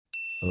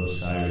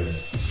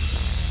Osiris.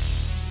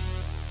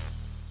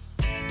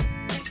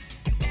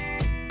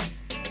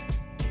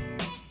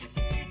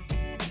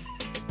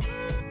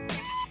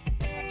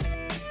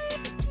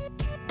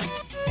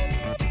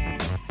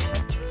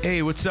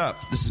 Hey, what's up?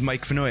 This is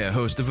Mike Fenoya,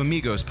 host of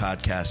Amigos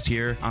Podcast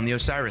here on the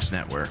Osiris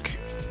Network.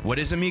 What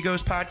is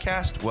Amigos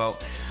Podcast? Well,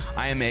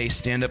 I am a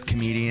stand-up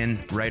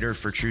comedian, writer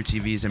for True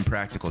TV's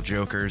Impractical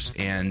Jokers,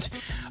 and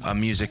a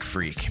music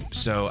freak.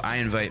 So I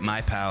invite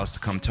my pals to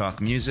come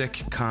talk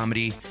music,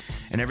 comedy,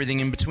 and everything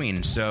in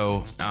between.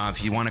 So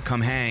if you want to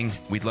come hang,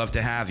 we'd love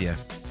to have you.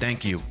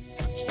 Thank you.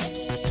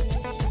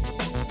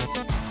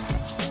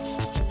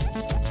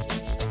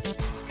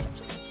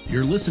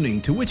 You're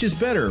listening to Which is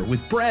Better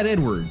with Brad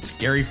Edwards,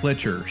 Gary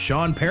Fletcher,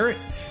 Sean Parrott,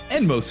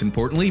 and most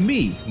importantly,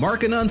 me,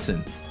 Mark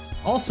Anunson.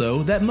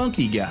 Also, that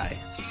monkey guy.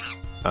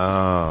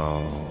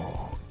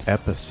 Oh,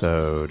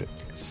 episode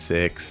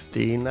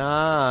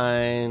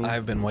 69.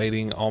 I've been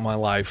waiting all my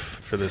life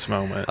for this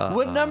moment.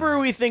 What number are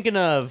we thinking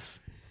of?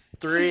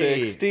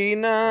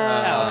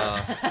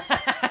 69.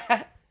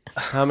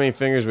 How many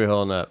fingers we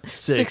holding up?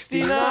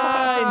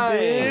 69,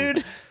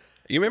 dude.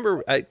 You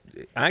remember, I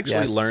actually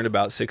Yes. learned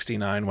about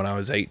 69 when I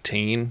was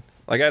 18.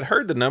 Like, I'd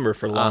heard the number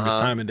for the longest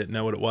time and didn't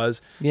know what it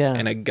was. Yeah.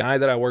 And a guy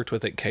that I worked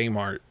with at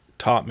Kmart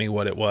taught me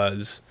what it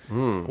was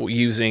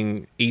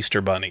using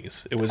Easter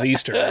bunnies. It was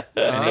Easter.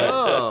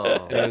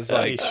 Oh. And it was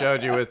like, He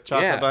showed you with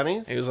chocolate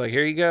bunnies? He was like,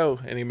 here you go.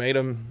 And he made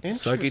them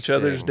suck each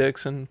other's Interesting.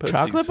 dicks and pussies.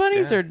 Chocolate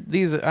bunnies Yeah. or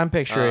these? I'm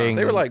picturing.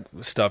 They were like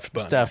stuffed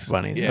bunnies. stuffed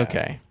bunnies. Yeah.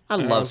 Okay. I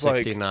And I love was like-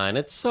 69.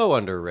 It's so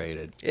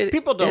underrated.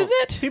 People don't. is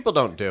it? People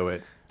don't do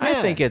it. I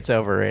Yeah. think it's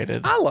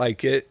overrated. I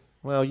like it.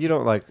 Well, you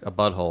don't like a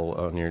butthole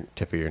on your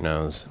tip of your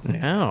nose.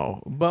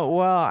 No, but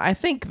I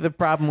think the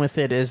problem with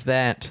it is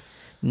that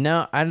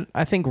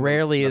I think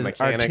rarely are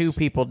mechanics, two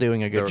people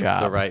doing a good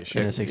job The right in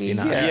shit. a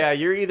 69. Yeah,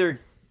 you're either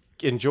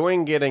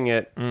enjoying getting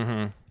it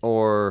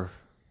or.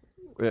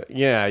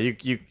 You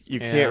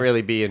can't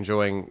really be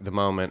enjoying the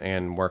moment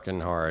and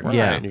working hard.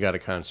 Yeah. You got to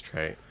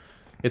concentrate.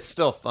 It's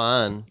still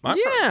fun.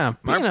 Yeah,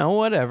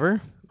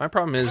 whatever. My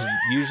problem is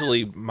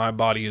usually my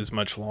body is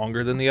much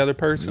longer than the other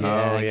person.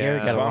 Yeah, Oh, Gary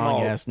yeah. got a So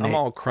long ass neck. I'm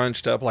all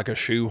crunched up like a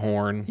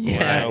shoehorn.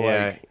 Yeah.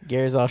 Yeah,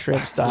 Gary's all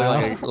shrimp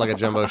style. like a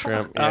jumbo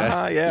shrimp.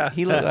 Yeah. Yeah.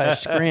 He looked like a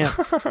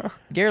scrimp.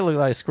 Gary looked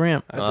like a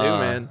scrimp. I do,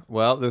 man.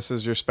 Well, this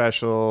is your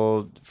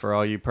special for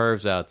all you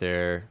pervs out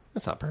there.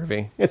 It's not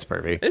pervy. It's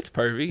pervy. It's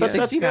pervy. But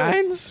Yeah. that's good.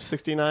 69s?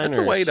 69ers. It's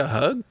a way to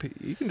hug.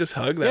 You can just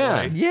hug that Yeah.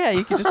 way. Yeah,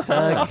 you could just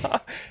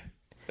hug.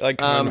 Like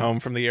coming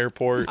home from the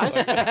airport.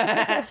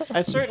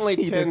 I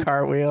certainly You do a tend,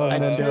 cartwheel and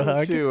I then do a tend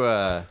hug.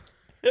 to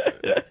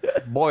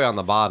boy on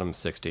the bottom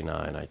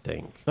 69, I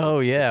think. Oh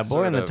yeah, It's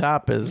boy on the sort of-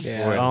 top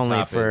is Boy on the only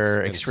top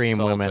for is extreme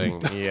women.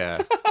 insulting.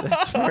 Yeah.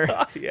 That's for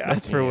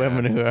that's for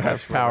women who are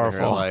That's for women powerful.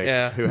 Who, are like,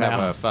 Yeah. who have a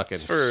Mouth. fucking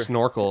for-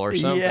 snorkel or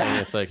something. Yeah.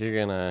 It's like you're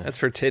gonna. That's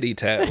for titty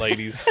tat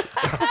ladies.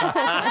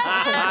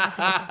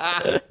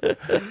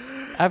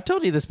 I've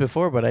told you this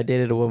before, but I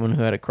dated a woman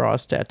who had a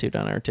cross tattooed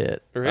on her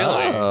tit. Really?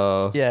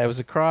 Oh. Yeah, it was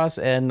a cross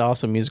and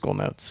also musical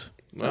notes.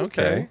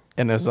 Okay.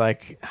 And it was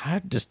like,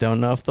 I just don't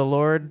know if the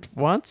Lord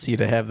wants you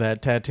to have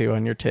that tattoo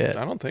on your tit.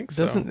 I don't think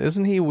so.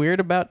 Isn't he weird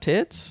about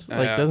tits?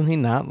 Like, Yeah. doesn't he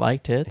not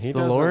like tits? He The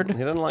doesn't- Lord? He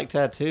doesn't like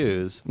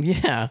tattoos.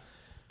 Yeah.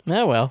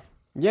 Oh well.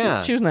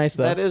 Yeah. She was nice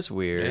though. That is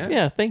weird. Yeah.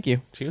 Yeah. Thank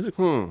you. She was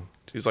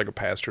she was like a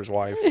pastor's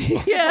wife.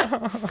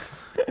 Yeah.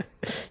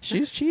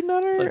 She's cheating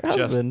on her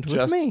husband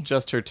with me.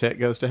 Just her tit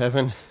goes to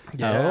heaven.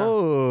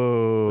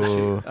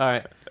 Oh. All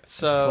right.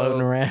 So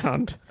Floating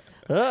around.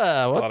 What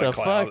A lot the of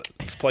cloud. fuck?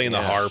 It's playing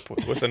the harp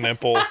with a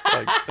nipple.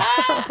 Like,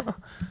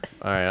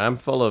 all right, I'm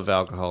full of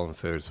alcohol and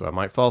food, so I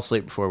might fall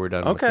asleep before we're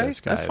done Okay, with this,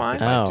 guys. that's fine.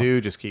 If I Oh.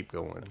 do, just keep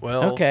going.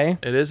 well, Okay.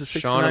 It is a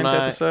 69th Sean and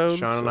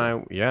episode.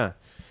 I,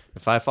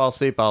 If I fall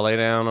asleep, I'll lay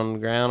down on the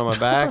ground on my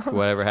back.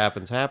 Whatever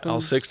happens, happens. I'll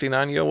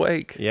 69 you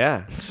awake.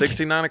 Yeah.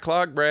 69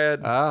 o'clock,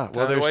 Brad. Well, Time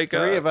to there's wake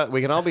three up. of us.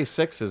 We can all be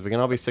sixes. We can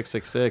all be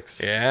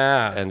 666.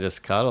 Yeah. And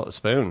just cuddle,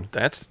 spoon.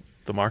 That's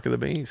the mark of the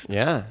beast.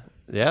 Yeah.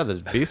 Yeah, the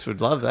beast would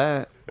love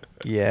that.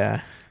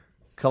 Yeah.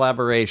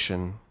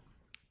 Collaboration.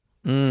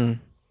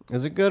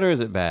 Is it good or is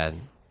it bad?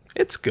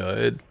 It's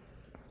good.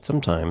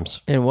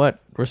 Sometimes. In what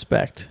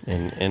respect?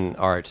 In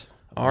art.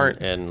 Art.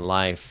 And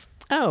life.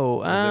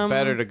 Oh, Is it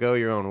better to go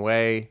your own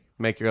way,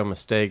 make your own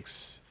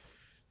mistakes,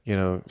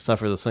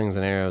 suffer the slings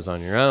and arrows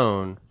on your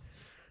own,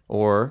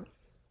 or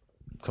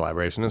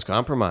collaboration is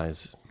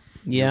compromise?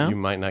 yeah. You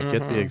might not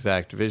get the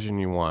exact vision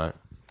you want.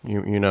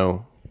 You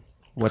know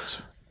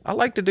what's I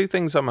like to do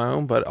things on my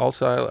own, but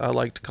also I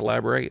like to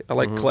collaborate. I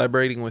like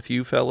collaborating with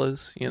you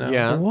fellas,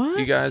 Yeah. What?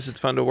 You guys, it's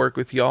fun to work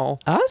with y'all.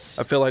 Us?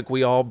 I feel like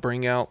we all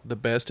bring out the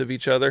best of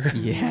each other.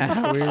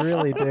 Yeah, we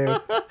really do.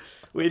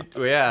 we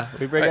bring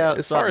out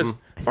as far something.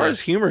 as far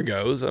as humor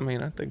goes, I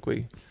mean, I think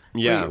we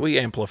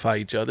amplify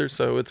each other,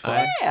 so it's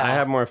fun. I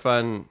have more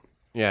fun,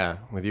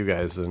 with you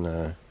guys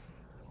than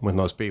with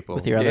most people.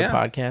 With your other Yeah.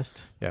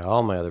 podcast? Yeah,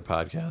 all my other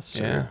podcasts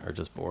Yeah. are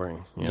just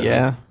boring. you know?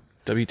 Yeah.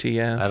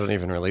 WTF? I don't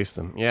even release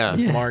them. Yeah.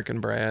 Yeah. Mark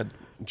and Brad.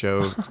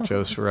 Joe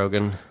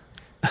Sorogan.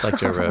 It's like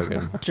Joe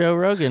Rogan. Joe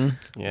Rogan.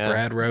 Yeah.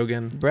 Brad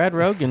Rogan. Brad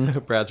Rogan.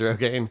 Brad's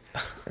Rogaine.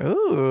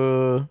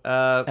 Ooh.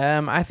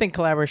 I think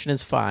collaboration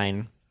is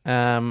fine.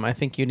 I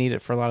think you need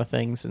it for a lot of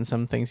things, and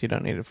some things you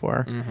don't need it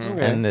for.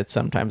 And it's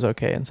sometimes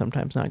okay and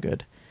sometimes not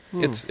good.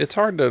 It's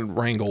hard to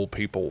wrangle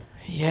people.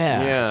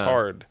 Yeah. Yeah. It's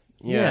hard.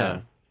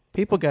 Yeah.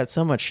 People got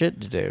so much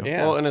shit to do.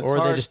 Yeah. Well, and it's Or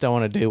hard. they just don't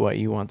want to do what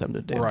you want them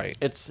to do. Right.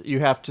 You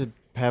have to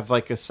have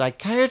like a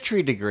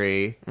psychiatry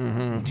degree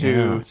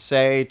to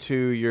say to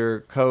your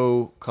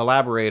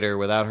collaborator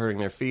without hurting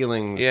their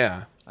feelings.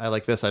 Yeah. I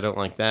like this. I don't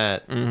like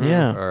that.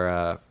 Yeah.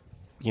 Or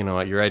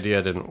your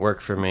idea didn't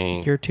work for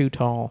me. You're too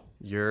tall.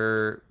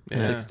 You're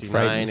Frightens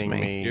 69ing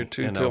me. me You're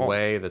too in tall. a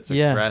way that's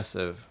Yeah.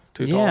 aggressive.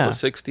 Too Yeah. tall to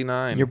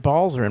 69. Your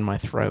balls are in my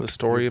the throat.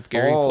 story of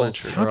Gary balls.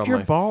 Fletcher. How on did your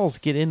my balls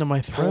get into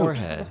my throat?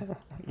 Forehead.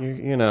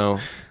 You know.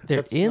 They're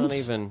that's not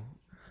ins- even.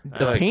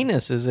 The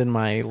penis is in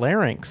my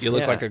larynx. You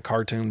look Yeah. like a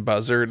cartoon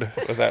buzzard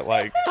with that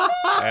like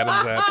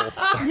Adam's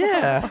apple.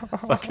 Yeah.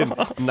 Fucking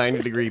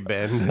 90-degree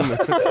bend.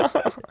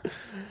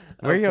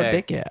 Where your Okay.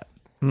 dick at?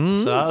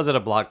 So I was at a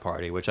block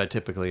party, which I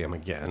typically am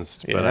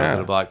against, but I was Yeah. at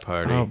a block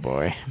party. Oh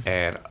boy.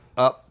 And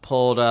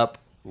pulled up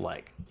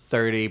like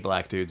 30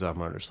 black dudes on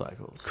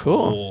motorcycles.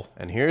 Cool.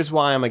 And here's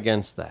why I'm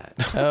against that.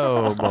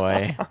 Oh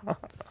boy.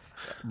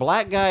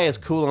 Black guy is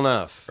cool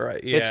enough. Right,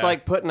 It's yeah.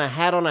 like putting a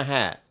hat on a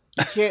hat.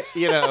 You can't,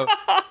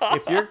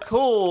 if you're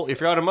cool, if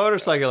you're on a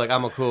motorcycle, you're like,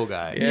 I'm a cool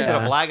guy. You Yeah.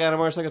 put a black guy on a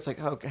motorcycle, it's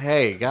like, okay,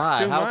 hey,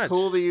 God, too how much.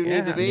 cool do you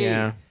need to be?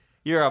 Yeah.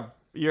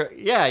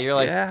 You're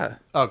like Yeah.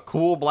 a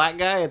cool black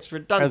guy. It's Are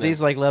redundant.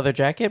 these like leather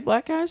jacket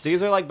black guys?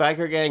 These are like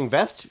biker gang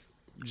vest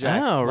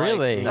jack. Oh, like-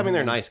 really? I mean,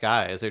 they're nice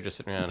guys. They're just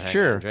sitting around hanging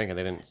Sure. and drinking.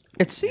 They didn't.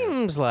 It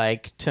seems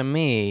like to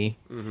me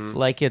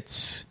like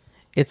it's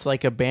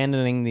like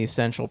abandoning the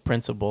essential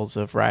principles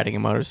of riding a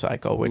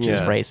motorcycle, which is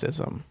Yeah.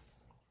 racism.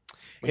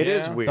 It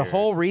is Yeah. weird. The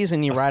whole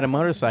reason you ride a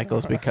motorcycle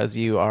is because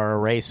you are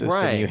a racist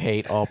Right. and you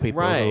hate all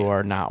people Right. who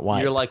are not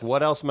white. You're like,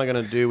 what else am I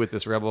going to do with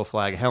this rebel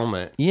flag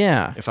helmet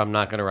yeah. if I'm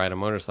not going to ride a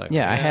motorcycle?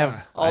 Yeah, I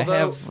have Although- I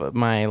have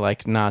my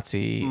like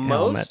Nazi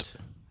helmet.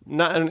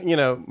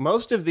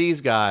 Most of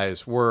these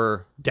guys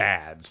were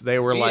dads. They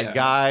were like Yeah.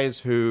 guys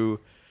who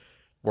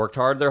worked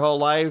hard their whole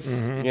life.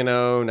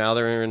 Now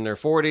they're in their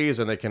 40s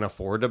and they can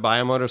afford to buy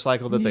a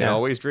motorcycle that they Yeah.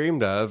 always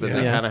dreamed of, and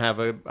they Yeah. kind of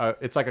have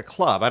it's like a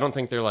club. I don't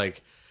think they're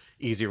like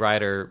Easy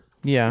Rider.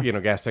 Yeah.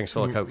 Gas tanks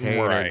full of cocaine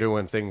or Right.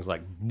 doing things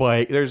like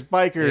bike. There's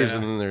bikers Yeah.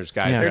 and then there's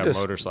guys Yeah. who They're have just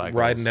motorcycles.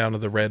 riding down to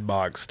the red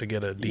box to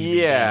get a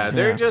DVD. Yeah,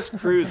 they're Yeah. just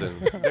cruising.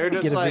 They're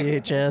just Get a like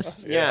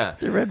VHS. yeah.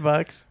 The red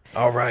box.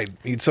 All right,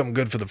 need something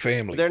good for the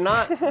family. They're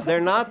not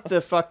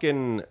the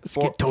fucking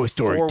get Toy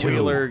Story 2.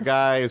 four-wheeler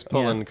guys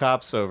pulling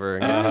cops over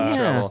and getting in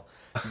Yeah. trouble.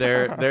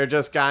 They're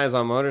just guys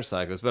on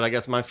motorcycles. But I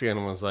guess my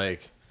feeling was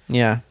like,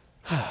 Yeah.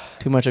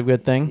 Too much of a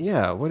good thing.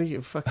 yeah, what are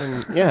you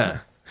fucking yeah.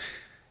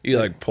 You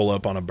like pull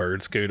up on a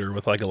bird scooter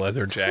with like a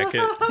leather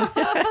jacket.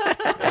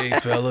 Hey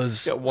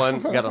fellas, you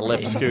Got a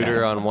lift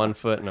scooter on one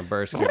foot and a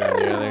burr scooter on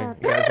the other.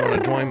 guys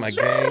want to join my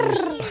gang?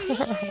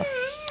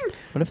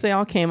 What if they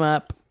all came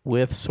up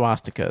with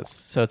swastikas?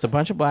 So it's a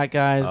bunch of black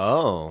guys.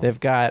 Oh. They've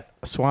got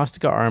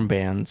swastika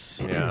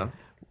armbands. Yeah.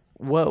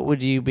 What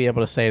would you be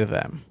able to say to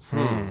them?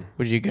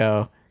 Would you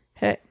go,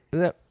 hey,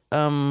 That'd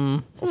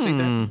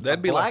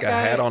be black like a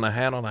guy? hat on a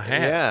hat on a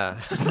hat. Yeah.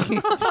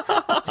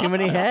 it's too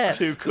many hats.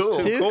 Too cool.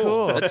 Too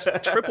cool. That's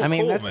triple I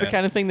mean, cool, that's man. the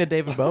kind of thing that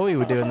David Bowie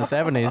would do in the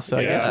 70s, so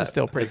I guess it's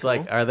still pretty It's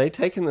like, are they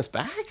taking this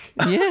back?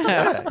 cool.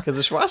 Yeah. Because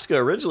the swastika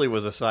originally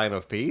was a sign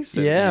of peace.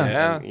 And,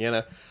 Yeah.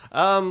 and,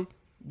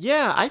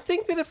 I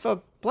think that if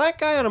a black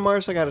guy on a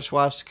motorcycle got a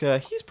swastika,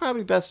 he's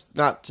probably best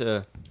not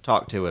to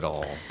talk to at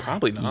all.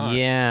 Probably not.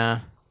 Yeah.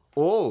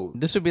 Oh,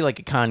 This would be like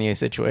a Kanye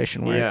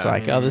situation where it's Yeah.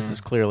 like, oh, this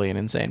is clearly an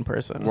insane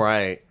person.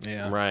 right.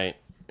 Yeah. Right.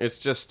 It's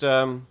just,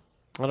 I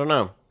don't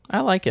know. I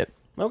like it.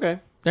 Okay.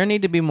 There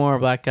need to be more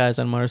black guys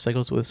on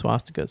motorcycles with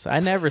swastikas. I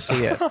never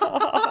see it.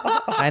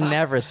 I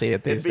never see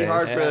it these It'd be days.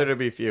 hard for there to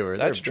be fewer.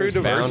 That's true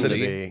There's bound to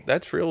diversity. be.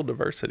 That's real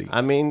diversity.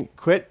 I mean,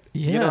 quit.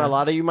 Yeah. A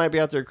lot of you might be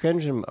out there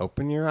cringing.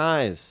 Open your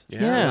eyes.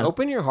 Yeah.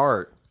 Open your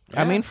heart.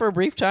 I mean, for a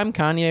brief time,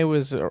 Kanye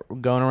was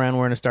going around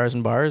wearing a Stars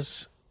and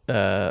Bars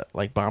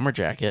like bomber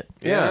jacket.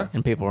 Yeah.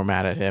 And people were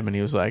mad at him, and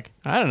he was like,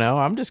 I don't know,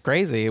 I'm just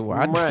crazy.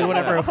 I just do Right,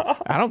 whatever.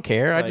 I don't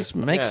care. I like, just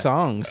make yeah.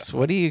 songs.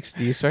 What do you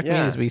expect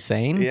Yeah. me to be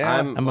saying? Yeah.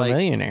 I'm a like-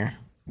 millionaire.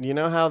 You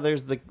know how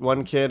there's the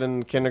one kid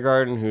in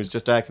kindergarten who's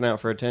just acting out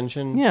for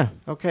attention? Yeah.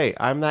 Okay,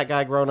 I'm that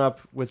guy grown up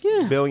with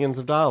Yeah. billions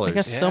of dollars. I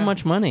got so Yeah.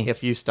 much money.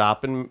 If you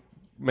stop and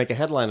make a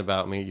headline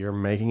about me, you're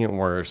making it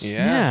worse.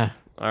 yeah.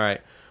 All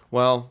right.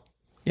 Well,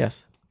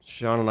 Yes,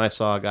 Sean and I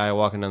saw a guy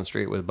walking down the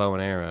street with a bow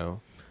and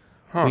arrow.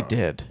 we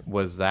did.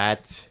 Was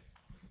that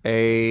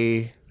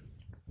a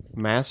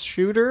mass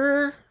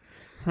shooter?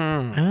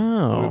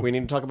 Oh. We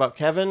need to talk about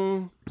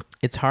Kevin.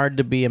 It's hard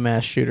to be a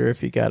mass shooter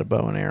if you got a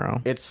bow and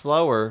arrow. It's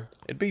slower.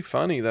 It'd be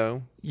funny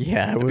though.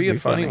 Yeah, it It'd would be a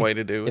funny way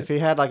to do If it. he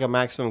had like a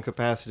maximum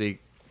capacity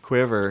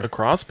quiver. A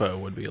crossbow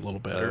would be a little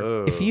better.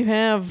 Oh. If you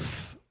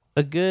have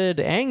a good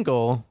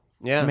angle,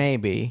 Yeah.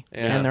 maybe,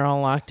 Yeah. and they're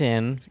all locked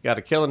in. Got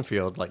a killing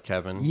field like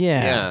Kevin.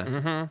 Yeah.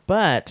 Yeah.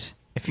 But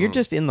if you're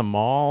just in the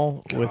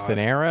mall with an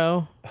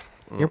arrow,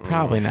 you're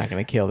probably not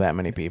going to kill that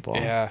many people.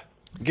 Yeah.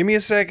 Give me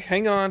a sec.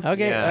 Hang on.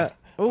 Okay. Yeah.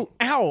 Oh,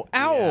 ow.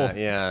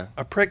 Yeah.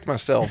 I pricked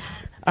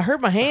myself. I hurt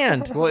my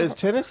hand. Well, is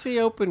Tennessee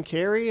open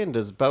carry, and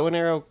does bow and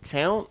arrow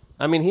count?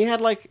 I mean,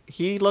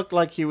 he looked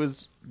like he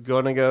was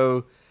going to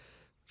go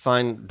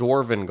find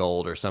dwarven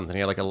gold or something. He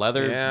had like a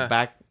leather Yeah.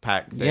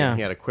 backpack thing. Yeah.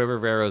 He had a quiver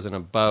of arrows and a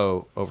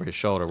bow over his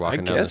shoulder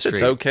walking down the guess street.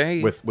 it's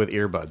okay. With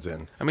earbuds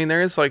in. I mean,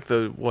 there is like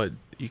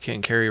you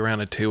can't carry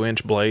around a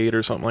 2-inch blade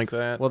or something like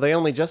that. Well, they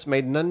only just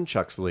made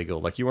nunchucks legal.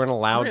 Like, you weren't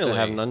allowed to Really?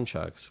 have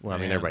nunchucks. Well, I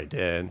mean, everybody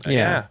did.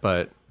 Yeah.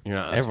 But you're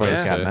not Everybody's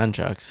supposed got to.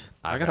 nunchucks.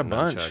 I got a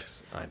bunch.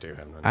 Nunchucks. I do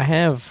have nunchucks. I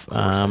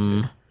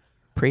have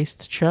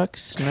priest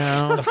chucks.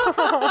 No.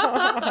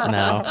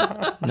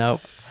 No.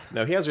 Nope.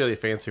 No, he has really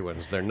fancy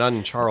ones. They're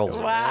nun Charleses.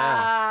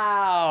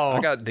 Wow. I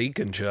got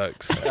deacon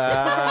chucks.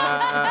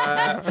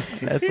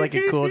 That's like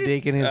a cool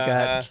deacon who's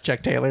got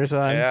Chuck Taylors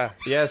on. Yeah.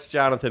 Yes,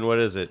 Jonathan, what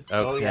is it?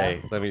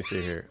 Okay, let me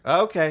see here.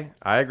 Okay,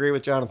 I agree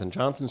with Jonathan.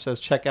 Jonathan says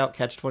check out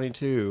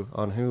Catch-22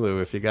 on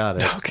Hulu if you got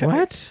it. Okay.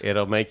 What?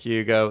 It'll make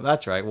you go,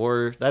 that's right,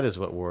 war, that is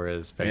what war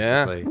is,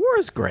 basically. War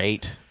is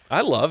great.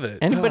 I love it.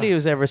 Anybody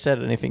who's ever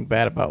said anything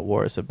bad about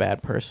war is a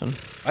bad person.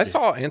 I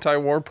saw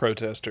anti-war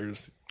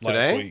protesters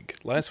Today?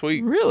 Last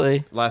week.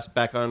 Really? Last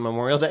back on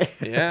Memorial Day?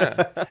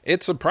 Yeah.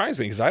 It surprised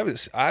me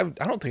because I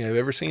don't think I've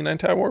ever seen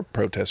anti-war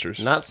protesters.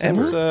 Not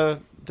since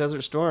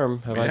Desert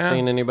Storm have I Yeah.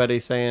 seen anybody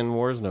saying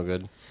war's no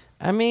good.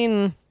 I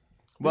mean,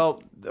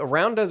 Well,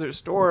 around Desert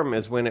Storm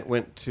is when it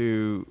went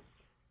to,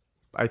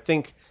 I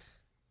think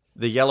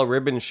the yellow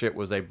ribbon shit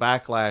was a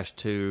backlash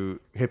to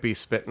hippies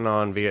spitting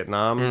on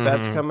Vietnam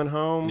vets coming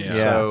home. Yeah.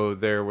 So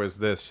there was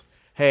this,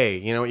 hey,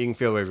 you know what, you can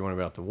feel everyone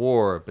about the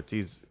war, but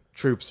these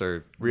troops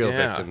are real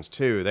Yeah. victims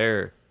too.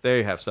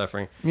 They have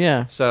suffering.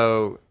 yeah.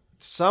 So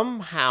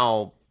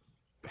somehow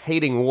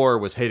hating war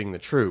was hating the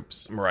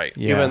troops. Right.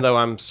 Yeah. Even though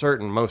I'm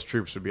certain most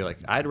troops would be like,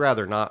 I'd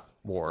rather not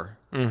war.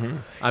 Mm-hmm.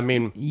 I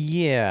mean,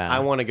 Yeah. I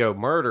want to go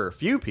murder a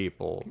few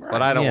people,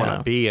 but I don't Yeah. want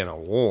to be in a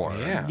war.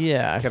 Yeah.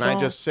 yeah. Can I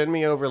just send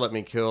me over, let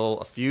me kill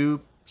a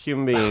few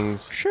human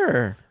beings,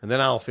 Sure. and then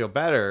I'll feel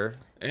better?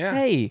 Yeah.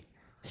 Hey,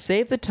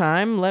 save the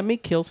time. Let me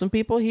kill some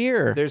people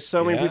here. There's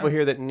so many Yeah. people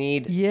here that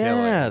need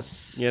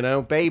Yes. killing. You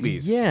know,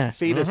 babies, Yeah.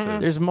 fetuses.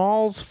 There's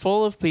malls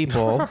full of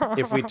people.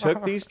 If we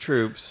took these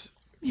troops,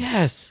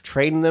 yes.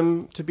 train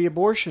them to be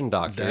abortion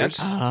doctors,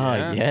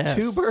 Ah, yes.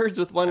 two birds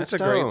with one That's a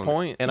stone. great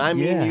point. And I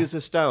mean Yeah. use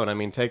a stone. I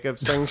mean take a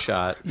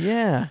slingshot.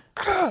 Yeah.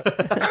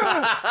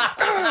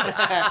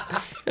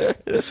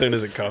 As soon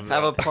as it comes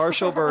Have out. a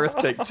partial birth,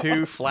 take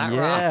two flat Yeah.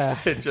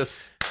 rocks, and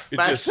just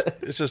smash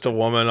It's just a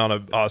woman on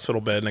a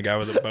hospital bed and a guy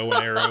with a bow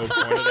and arrow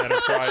pointed at her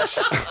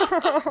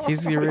crotch.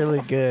 He's a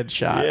really good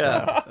shot.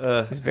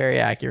 Yeah. He's very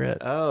accurate.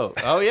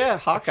 Oh yeah,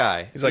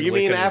 Hawkeye. He's like you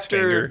mean licking his after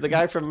finger. the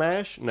guy from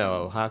MASH?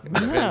 No, Hawkeye.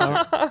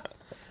 No.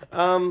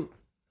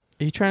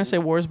 Are you trying to say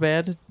war's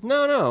bad?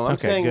 No. I'm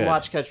Okay, saying good.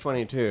 watch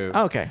Catch-22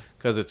 Okay.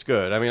 because it's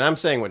good. I mean, I'm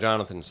saying what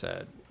Jonathan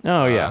said.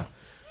 Oh, yeah.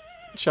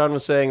 Sean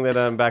was saying that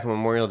back on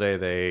Memorial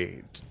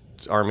Day,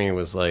 Army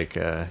was like,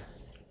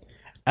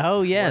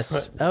 Oh,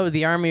 yes. Oh,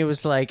 the Army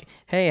was like,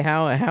 hey,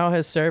 how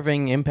has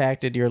serving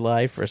impacted your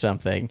life or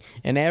something?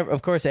 And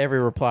of course, every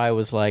reply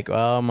was like,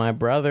 oh, my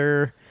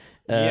brother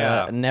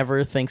Yeah.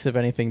 never thinks of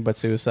anything but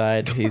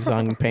suicide. He's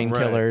on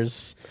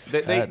painkillers.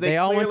 They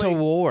all went to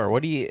clearly- war.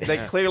 What do you... they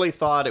clearly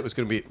thought it was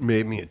going to be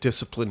made me a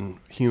disciplined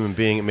human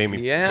being. It made me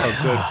Yeah.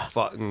 a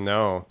good.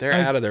 No, They're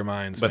out of their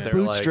minds, but man. they're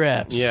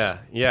Bootstraps. like,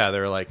 yeah.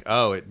 They're like,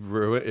 oh, it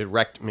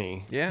wrecked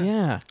me. Yeah.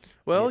 Yeah.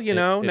 Well, you It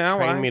now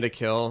trained me to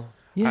kill.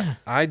 Yeah.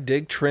 I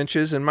dig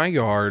trenches in my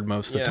yard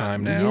most of the Yeah.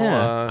 time now.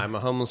 Yeah. I'm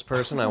a homeless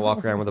person. I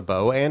walk around with a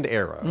bow and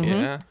arrow.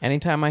 Yeah.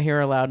 Anytime I hear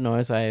a loud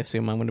noise, I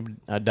assume I'm going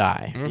to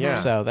die.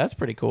 Yeah. So that's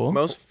pretty cool.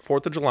 Most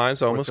 4th of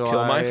July's almost Fourth of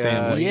kill my July,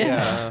 family.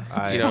 yeah.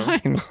 I, You know,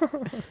 Fine.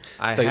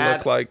 I they had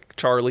look like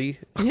Charlie.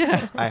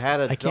 Yeah. I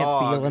had a I can't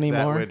dog feel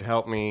anymore. that would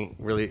help me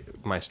really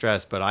my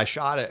stress, but I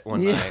shot it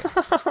one Yeah.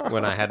 night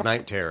when I had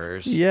night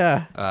terrors.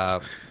 Yeah.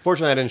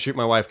 Fortunately, I didn't shoot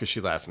my wife because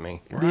she left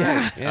me.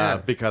 Yeah. Yeah.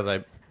 Because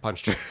I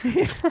punched her.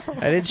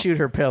 I did shoot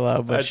her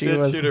pillow, but I she did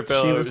was shoot her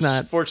pillow. she was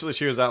not. Fortunately,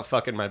 she was out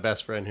fucking my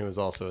best friend who was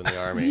also in the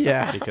army.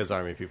 Yeah. Because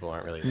army people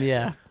aren't really.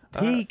 Yeah.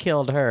 He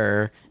killed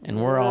her, and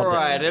we're all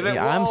Right, dead. and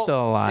Yeah, I'm still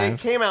It alive.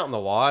 came out in the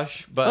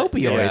wash, but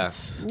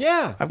Opioids.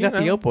 Yeah. I've got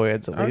the know,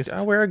 opioids at least.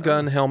 I wear a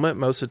gun helmet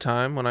most of the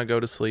time when I go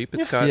to sleep.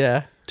 It's got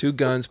Yeah. 2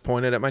 guns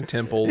pointed at my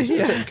temples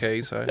just in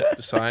case I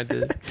decide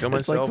to kill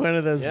It's like myself. one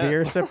of those Yeah.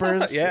 beer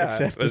sippers, Yeah,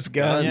 except with it's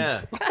guns.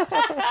 Yeah.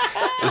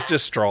 It's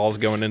just straws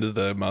going into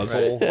the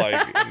muzzle. Like,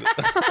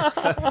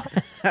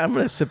 I'm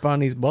gonna sip on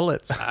these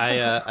bullets.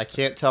 I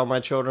can't tell my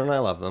children I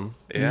love them.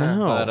 yeah.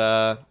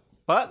 No.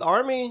 But the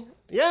army,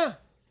 yeah.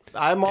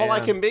 I'm all I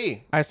Yeah. can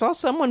be. I saw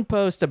someone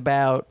post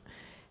about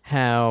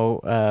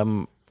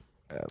how,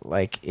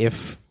 like,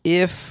 if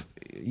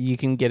you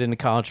can get into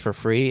college for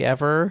free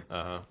ever,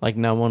 like,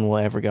 no one will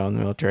ever go in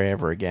the military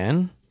ever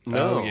again.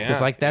 No. Oh, yeah.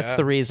 Because, like, that's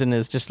the reason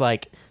is just,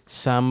 like,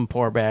 some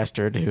poor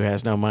bastard who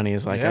has no money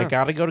is like, Yeah. I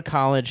got to go to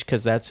college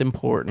because that's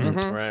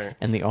important. Right.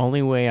 And the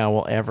only way I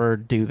will ever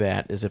do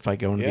that is if I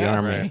go into the Yeah,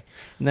 army. right.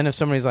 And then if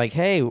somebody's like,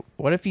 hey,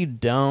 what if you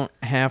don't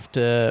have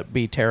to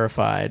be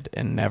terrified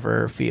and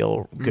never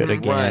feel good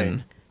again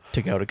Right.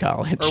 to go to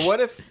college? Or what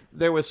if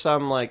there was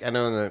some, like, I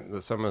know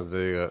that some of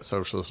the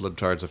socialist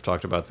libtards have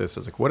talked about this.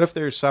 It's like, what if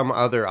there's some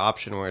other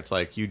option where it's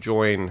like you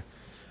join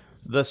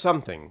the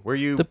something where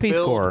you The Peace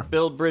Corps.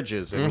 build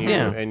bridges and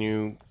Yeah.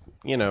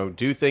 you know,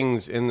 do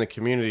things in the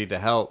community to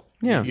help.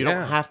 Yeah. You don't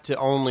Yeah. have to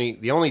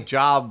the only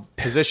job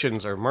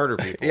positions are murder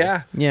people.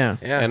 Yeah. Yeah.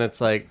 Yeah. And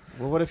it's like,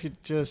 well, what if you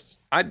just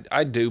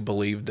I do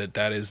believe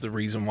that is the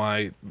reason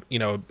why, you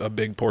know, a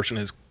big portion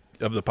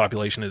of the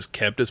population is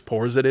kept as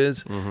poor as it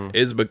is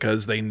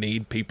because they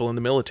need people in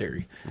the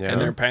military. Yeah. And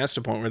they're past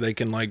a point where they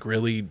can like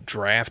really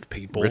draft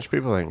people. rich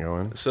people ain't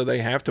going? So they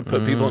have to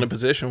put people in a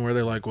position where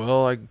they're like,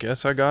 well, I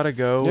guess I gotta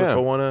go if I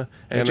want a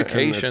And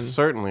education. it's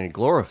certainly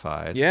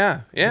glorified.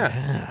 Yeah.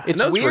 And It's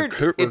those weird.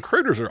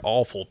 recruiters are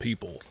awful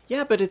people.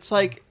 Yeah, but it's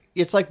like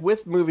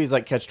with movies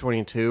like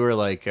Catch-22 or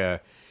like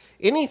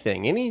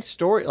anything, any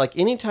story, like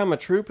anytime a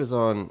troop is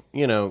on,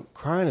 you know,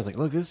 crying is like,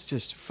 look, this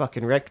just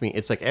fucking wrecked me.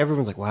 It's like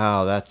everyone's like,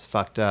 wow, that's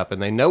fucked up,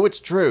 and they know it's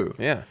true.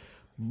 Yeah.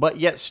 But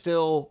yet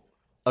still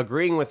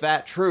agreeing with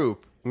that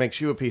troop makes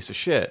you a piece of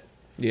shit.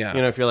 Yeah.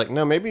 You know, if you're like,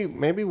 no,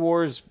 maybe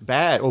war's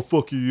bad. Oh,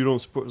 fuck you don't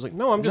support. It's like,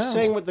 no, I'm just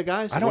saying what the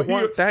guy said. I don't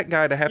Well, want that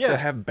guy to Yeah.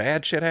 have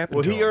bad shit happen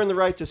Well, to he him. earned the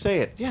right to say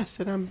it. Yes,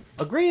 and I'm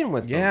agreeing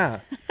with him. Yeah.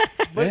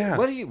 Yeah.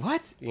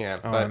 What? Yeah.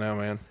 Oh, but I know,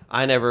 man.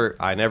 I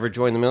never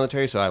joined the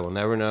military, so I will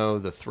never know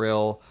the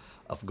thrill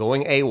of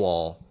going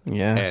AWOL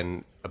Yeah.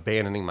 and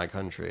abandoning my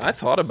country. I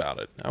thought about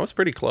it. I was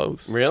pretty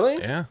close. Really?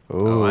 Yeah.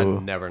 Oh, I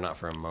never, not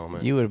for a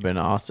moment. You would have been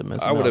awesome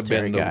as a I would have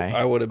military been guy.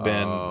 I would have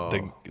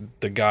been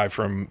the guy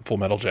from Full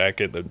Metal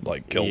Jacket that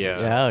like kills yeah.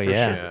 himself. Oh, for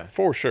yeah. sure.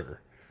 For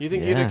sure. You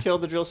think you'd Yeah. have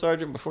killed the drill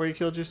sergeant before you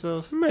killed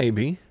yourself?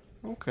 Maybe.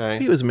 Okay.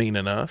 He was mean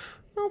enough.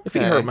 If he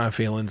Okay. hurt my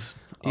feelings.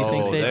 Do you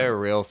think they- they're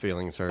real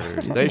feelings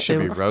hurters. They should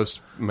they be were-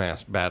 roast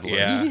mass battlers.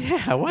 Yeah.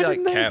 Yeah, why Be like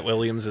didn't they? Cat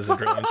Williams as a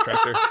drill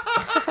instructor.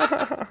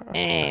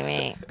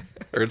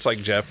 Or it's like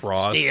Jeff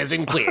Ross. Steers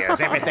and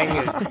queers,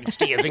 everything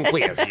steers and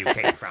queers you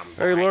came from.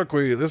 Hey, look,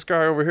 this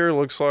guy over here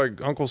looks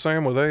like Uncle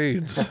Sam with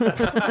AIDS.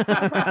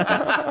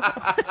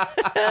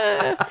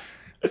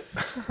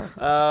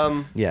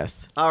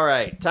 Yes. All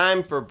right,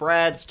 time for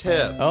Brad's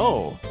tip.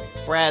 Oh.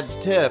 Brad's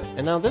tip,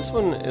 and now this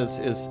one is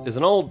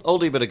an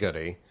oldie but a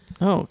goodie.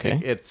 Oh, okay.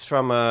 It's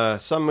from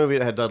some movie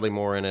that had Dudley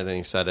Moore in it, and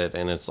he said it,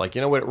 and it's like,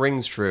 you know what, it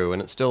rings true,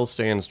 and it still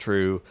stands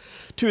true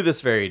to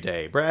this very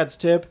day. Brad's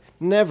tip,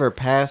 never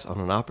pass on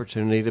an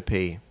opportunity to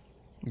pee.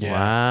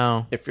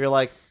 Wow. If you're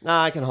like,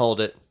 nah, I can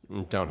hold it,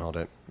 don't hold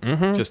it.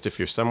 Just if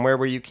you're somewhere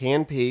where you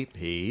can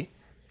pee,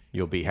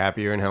 you'll be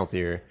happier and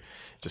healthier.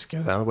 Just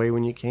get it out of the way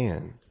when you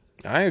can.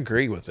 I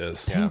agree with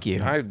this. Thank you.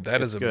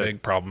 That is a good.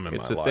 big problem in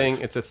It's my a life. thing.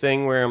 It's a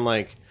thing where I'm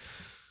like,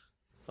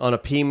 on a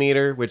pee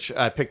meter, which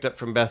I picked up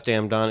from Beth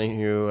Dam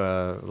Donahue,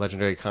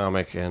 legendary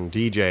comic and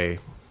DJ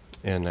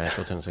in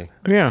Nashville, Tennessee.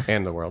 Yeah.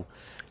 And the world.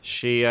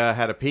 She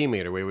had a pee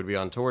meter. We would be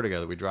on tour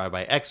together. We'd drive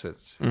by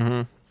exits.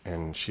 Mm-hmm.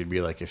 And she'd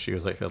be like, if she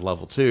was like at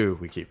level 2,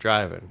 we keep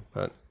driving.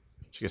 But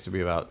she gets to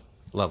be about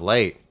level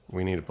 8.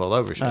 We need to pull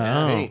over. She needs to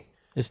Oh. pee.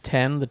 Is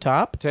 10 the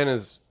top? 10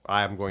 is,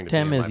 I'm going to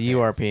 10 pee in is my you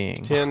pants. are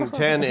peeing.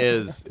 10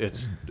 is,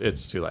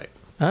 it's too late.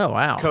 Oh,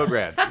 wow. Code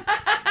red.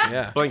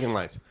 Yeah. Blinking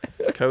lights.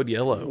 Code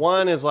yellow.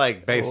 1 is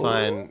like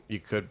baseline, you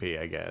could pee,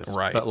 I guess.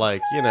 Right. But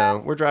like, you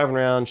know, we're driving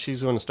around.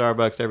 She's going to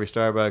Starbucks. Every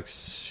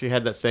Starbucks. She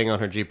had that thing on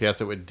her GPS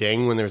that would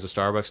ding when there was a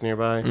Starbucks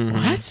nearby.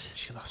 What?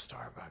 She loves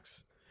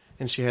Starbucks.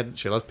 And she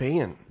loved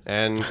peeing.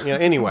 And, you know,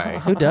 anyway,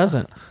 Who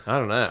doesn't? I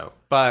don't know.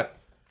 But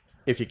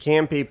if you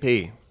can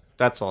pee.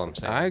 That's all I'm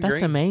saying. I agree.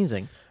 That's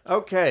amazing.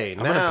 Okay,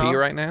 I'm now. gonna pee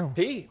right now.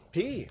 Pee,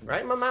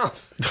 right in my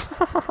mouth.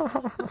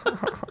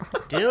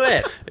 Do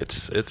it.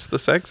 It's the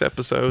sex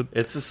episode.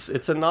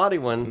 It's a naughty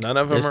one. None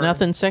of them There's are.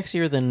 nothing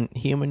sexier than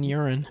human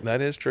urine.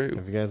 That is true.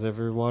 Have you guys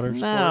ever water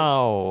sports?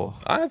 No.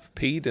 I've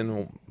peed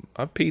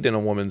in a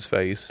woman's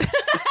face.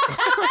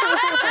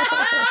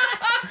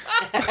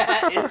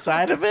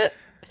 Inside of it?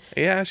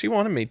 Yeah, she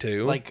wanted me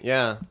to. Like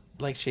Yeah.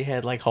 like she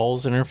had like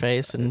holes in her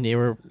face and you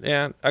were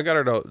yeah, I got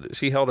her to.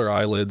 She held her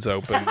eyelids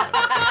open.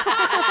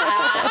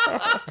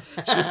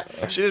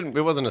 She didn't.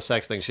 It wasn't a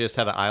sex thing. She just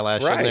had an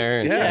eyelash in Right, there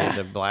and yeah. she had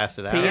to blast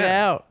it out. pee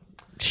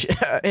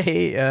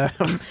it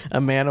out.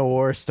 A man of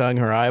war stung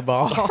her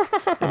eyeball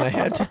and I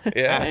had to,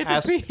 Yeah. I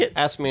had to pee it.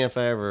 Ask me if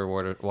I ever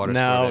water No,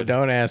 sported.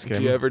 don't ask him.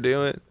 Do you ever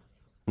do it?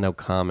 No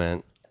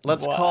comment.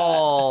 Let's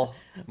call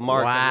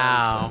Mark.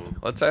 Wow. Amundsen.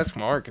 Let's ask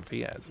Mark if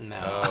he has.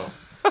 No.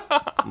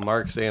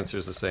 Mark's answer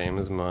is the same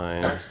as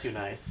mine. That's too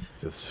nice.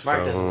 This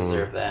Mark doesn't phone,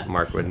 deserve that.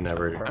 Mark would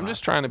never. I'm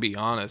just trying to be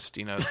honest,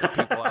 so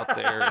people out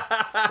there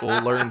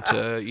will learn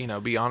to,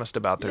 be honest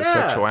about their Yeah,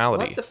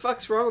 sexuality. What the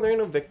fuck's wrong? There ain't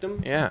no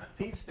victim. Yeah.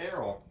 Pete's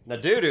sterile. Now,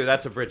 doo-doo,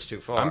 that's a bridge too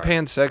far. I'm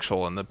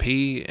pansexual, and the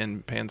P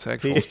in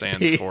pansexual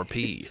stands for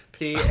P.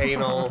 P,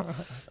 anal,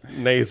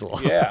 nasal.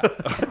 Yeah.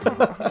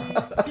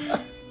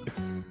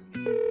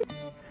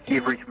 He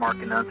You've reached Mark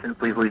Anunson.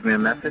 Please leave me a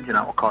message, and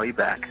I will call you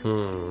back.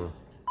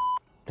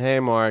 Hey,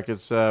 Mark,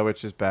 it's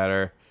which is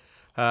better.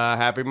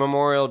 Happy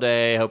Memorial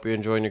Day. Hope you're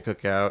enjoying your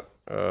cookout.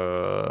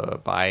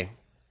 Bye.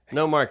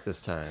 No Mark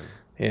this time.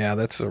 Yeah,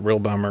 that's a real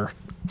bummer.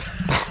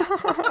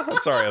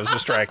 Sorry, I was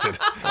distracted.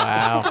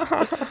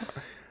 Wow.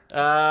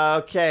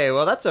 Okay,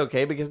 well, that's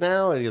okay because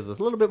now it gives us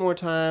a little bit more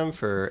time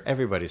for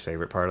everybody's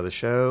favorite part of the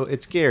show.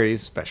 It's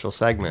Gary's special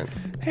segment.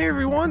 Hey,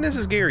 everyone, this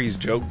is Gary's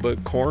Joke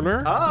Book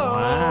Corner. Oh,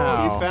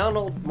 Wow. you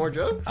found more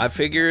jokes? I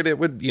figured it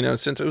would,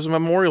 since it was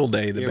Memorial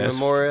Day, the You're best.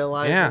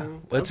 memorializing? Yeah,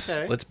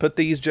 Okay. let's put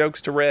these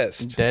jokes to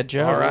rest. Dead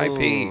jokes.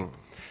 R.I.P.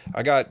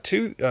 I got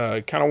two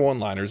kind of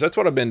one-liners. That's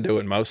what I've been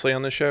doing mostly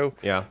on the show.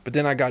 Yeah. But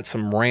then I got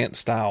some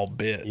rant-style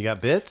bits. You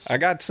got bits? I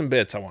got some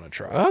bits I want to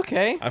try.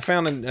 Okay. I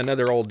found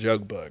another old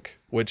joke book,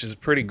 which is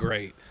pretty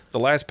great. The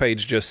last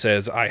page just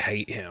says, "I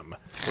hate him,"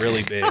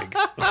 really big.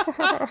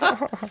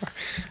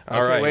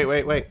 All right.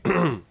 Wait.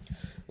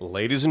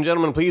 Ladies and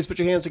gentlemen, please put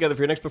your hands together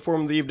for your next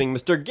performer of the evening,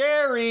 Mr.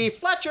 Gary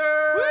Fletcher!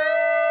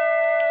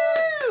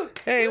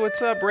 Hey,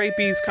 what's up,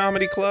 Rapies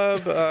Comedy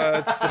Club?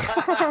 That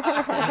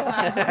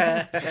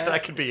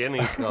could be any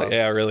club.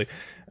 Yeah, really.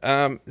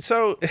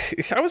 So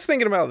I was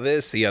thinking about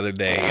this the other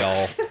day,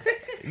 y'all.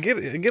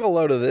 Get a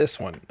load of this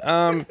one.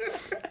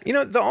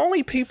 The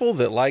only people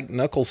that like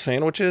knuckle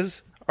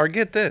sandwiches are,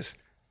 get this,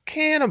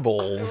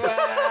 cannibals.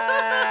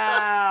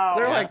 Wow.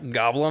 They're like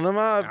gobbling them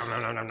up.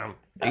 No.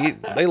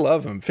 They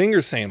love them.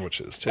 Finger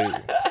sandwiches too,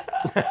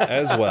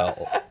 as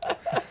well.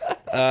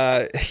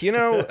 I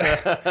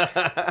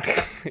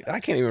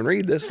can't even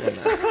read this one.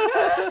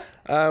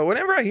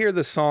 Whenever I hear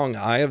the song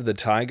 "Eye of the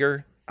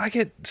Tiger," I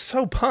get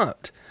so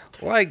pumped.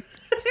 Like,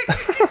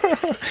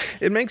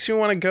 it makes me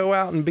want to go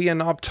out and be an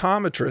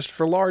optometrist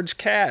for large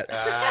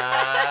cats.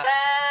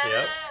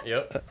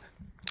 Yep.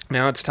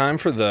 Now it's time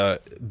for the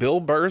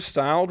Bill Burr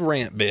styled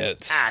rant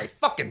bits.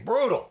 Fucking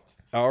brutal.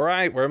 All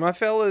right, where my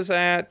fellas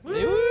at?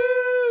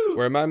 Woo!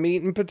 Where my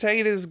meat and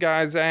potatoes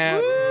guys at?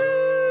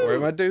 Where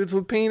my dudes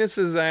with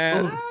penises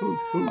at?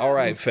 All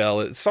right,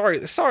 fellas.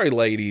 Sorry,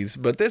 ladies,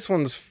 but this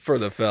one's for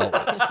the fellas.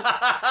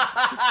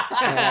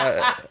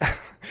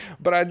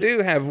 But I do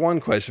have one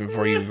question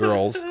for you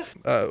girls.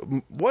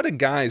 What do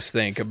guys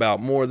think about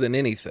more than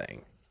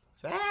anything?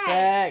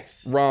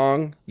 Sex.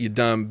 Wrong, you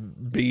dumb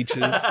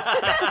beaches.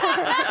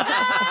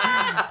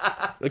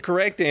 The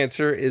correct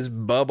answer is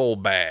bubble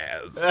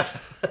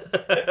baths.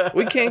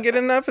 We can't get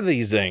enough of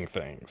these dang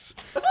things.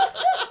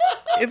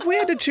 If we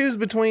had to choose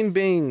between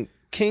being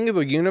king of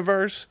the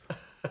universe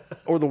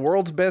or the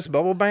world's best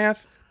bubble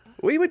bath,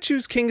 we would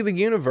choose king of the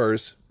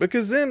universe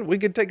because then we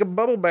could take a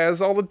bubble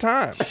bath all the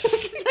time.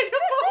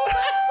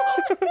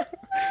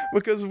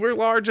 Because we're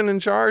large and in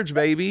charge,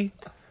 baby.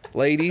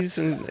 Ladies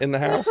in the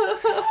house.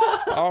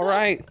 All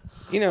right.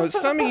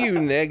 Some of you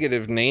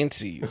negative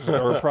Nancys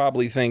are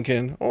probably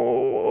thinking,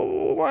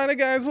 oh, why do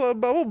guys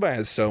love bubble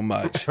baths so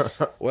much?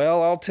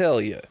 Well, I'll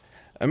tell you.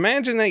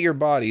 Imagine that your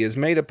body is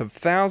made up of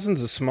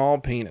thousands of small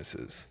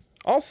penises.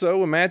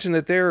 Also, imagine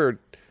that there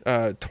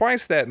are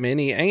twice that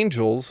many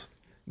angels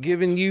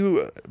giving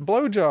you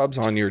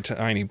blowjobs on your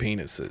tiny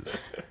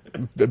penises.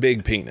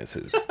 Big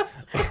penises.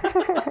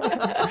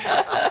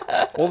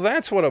 Well,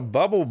 that's what a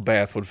bubble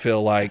bath would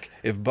feel like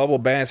if bubble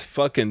baths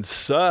fucking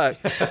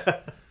sucked.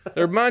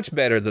 They're much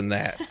better than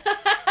that.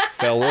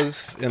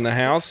 Fellas in the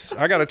house,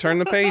 I gotta turn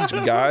the page,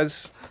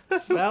 guys.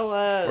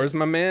 Fellas. Where's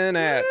my men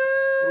at?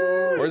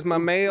 Where's my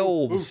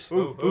males?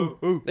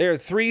 There are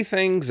three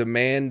things a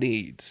man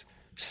needs: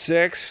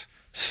 sex,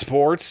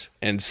 sports,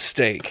 and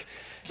steak.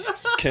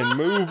 Can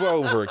move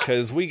over,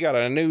 because we got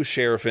a new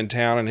sheriff in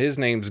town, and his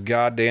name's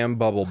goddamn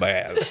Bubble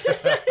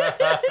Baths.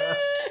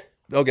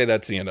 Okay,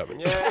 that's the end of it.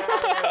 Yeah.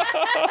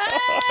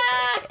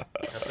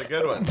 That's a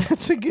good one.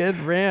 That's a good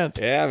rant.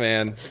 Yeah,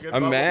 man.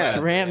 I'm Just mad.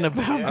 ranting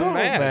about bubble I'm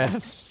mad.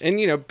 baths. And,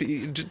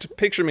 just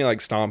picture me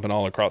like stomping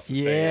all across the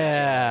stage.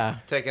 Yeah.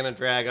 Taking a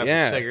drag off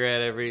Yeah. a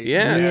cigarette every...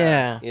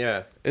 Yeah.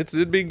 Yeah.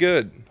 It'd be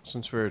good.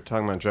 Since we're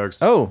talking about jokes,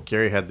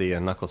 Gary had the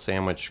knuckle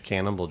sandwich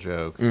cannibal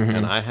joke,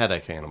 and I had a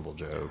cannibal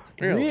joke.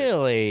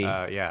 Really?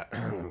 Yeah.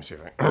 Let me see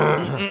if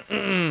I...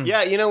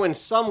 Yeah, in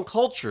some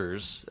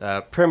cultures,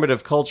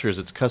 primitive cultures,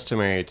 it's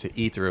customary to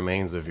eat the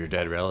remains of your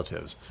dead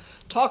relatives.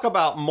 Talk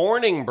about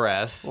morning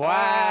breath. Wow.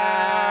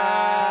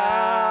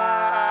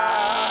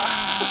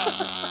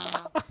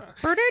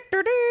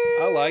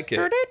 I like it.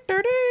 All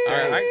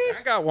right,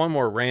 I got one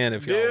more rant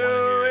if y'all want to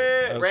hear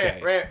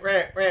it. Okay.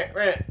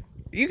 Rant.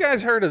 You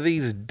guys heard of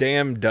these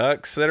damn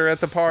ducks that are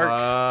at the park?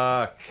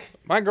 Fuck.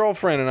 My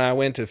girlfriend and I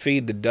went to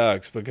feed the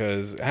ducks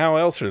because how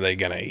else are they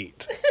going to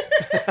eat?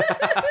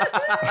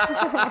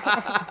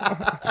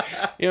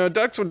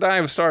 Ducks would die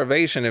of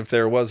starvation if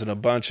there wasn't a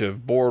bunch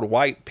of bored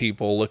white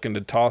people looking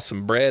to toss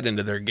some bread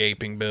into their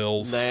gaping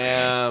bills.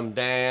 Damn.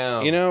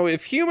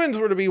 If humans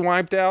were to be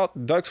wiped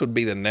out, ducks would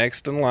be the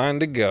next in line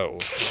to go.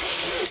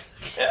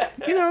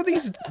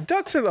 These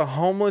ducks are the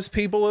homeless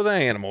people of the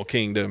animal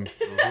kingdom.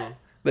 Mm-hmm.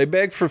 They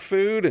beg for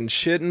food and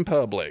shit in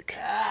public,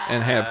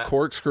 and have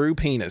corkscrew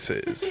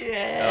penises.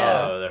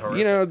 Oh, the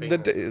horrific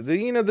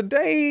penises. The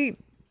day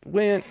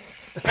went.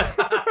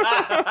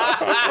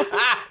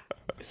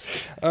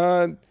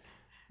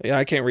 Yeah,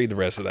 I can't read the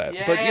rest of that.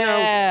 But, you know,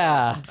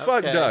 Yeah.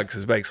 fuck Okay. ducks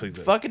is basically the...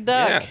 Fuck a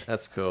duck. Yeah.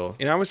 That's cool.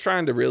 You know, I was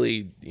trying to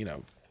really,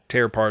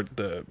 tear apart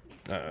the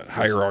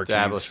hierarchy.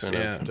 Establishment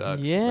Yeah. of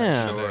ducks.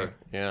 Yeah. Sure.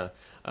 Yeah.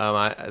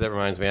 That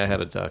reminds me, I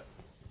had a duck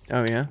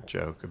Oh, yeah?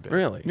 joke a bit.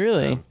 Really?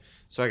 Really?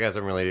 So, guys,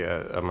 I'm really,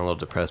 I'm a little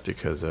depressed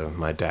because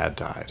my dad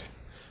died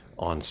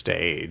on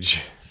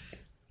stage.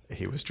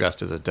 He was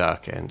dressed as a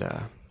duck, and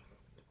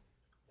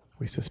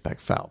we suspect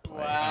foul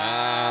play.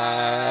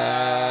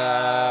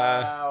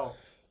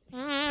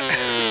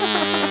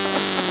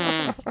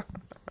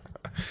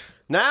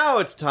 Now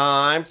it's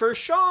time for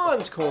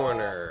Sean's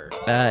Corner.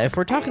 If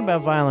we're talking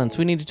about violence,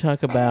 we need to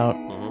talk about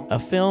a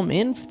film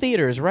in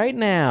theaters right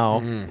now.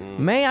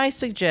 May I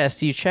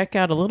suggest you check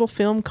out a little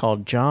film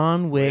called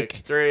John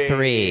Wick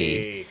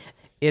 3.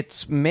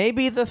 It's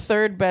maybe the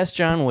third best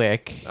John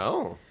Wick,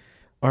 Oh,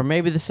 or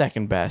maybe the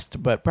second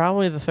best, but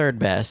probably the third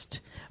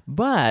best.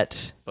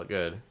 But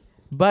good.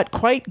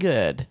 quite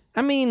good.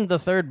 I mean, the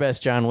third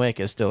best John Wick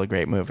is still a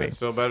great movie.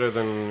 Still better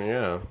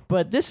than,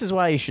 But this is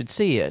why you should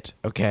see it,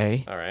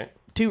 okay? All right.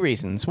 2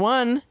 reasons.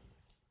 One,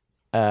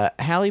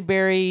 Halle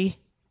Berry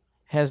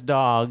has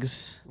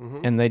dogs,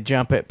 and they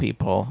jump at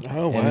people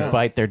Oh, and wow.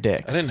 bite their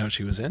dicks. I didn't know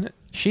she was in it.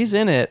 She's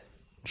in it.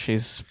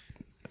 She's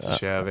Does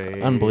she have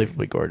a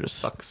unbelievably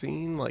gorgeous. fuck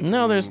scene? Like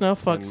No, there's no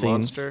fuck in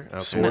scenes. Monster? Okay.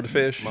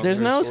 Swordfish. There's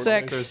no Monster's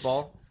sex.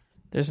 Ball?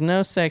 There's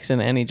no sex in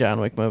any John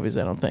Wick movies,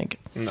 I don't think.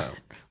 No.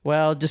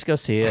 Well, just go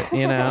see it,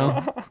 you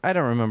know. I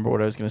don't remember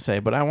what I was going to say,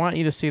 but I want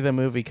you to see the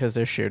movie because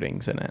there's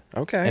shootings in it.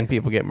 Okay. And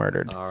people get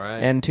murdered. All right.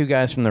 And 2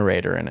 guys from the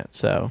Raid are in it,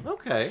 so.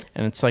 Okay.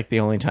 And it's like the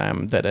only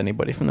time that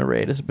anybody from the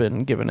Raid has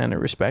been given any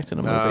respect in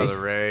a movie. Oh, the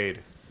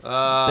raid.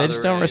 They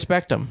just don't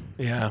respect them.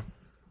 Yeah.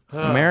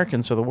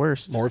 Americans are the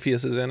worst.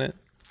 Morpheus is in it.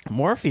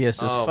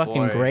 Morpheus is Oh,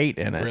 fucking boy. great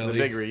in it. Really? The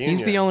big reunion.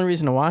 He's the only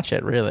reason to watch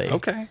it, really.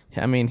 Okay.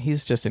 I mean,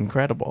 he's just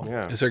incredible.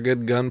 Yeah. Is there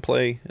good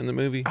gunplay in the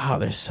movie? Oh,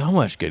 there's so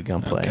much good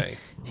gunplay. Okay.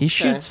 He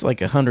shoots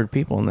like 100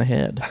 people in the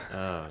head.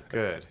 Oh,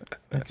 good.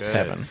 That's Good.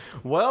 heaven.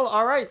 Well,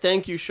 all right.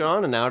 Thank you,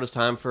 Sean. And now it is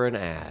time for an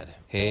ad.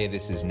 Hey,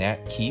 this is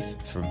Nat Keefe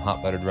from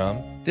Hot Buttered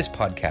Rum. This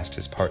podcast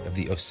is part of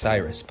the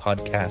Osiris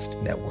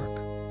Podcast Network.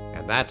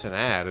 And that's an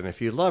ad. And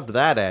if you loved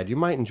that ad, you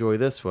might enjoy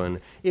this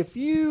one. If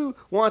you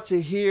want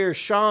to hear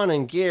Sean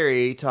and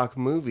Gary talk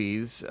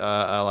movies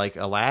like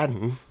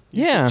Aladdin,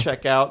 you Yeah. should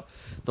check out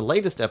the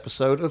latest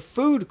episode of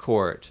Food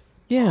Court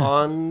Yeah.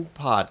 on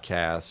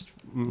podcast.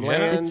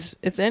 Land.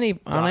 It's any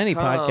on any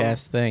 .com.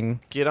 podcast thing.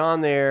 Get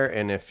on there,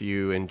 and if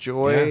you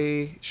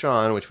enjoy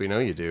Sean, which we know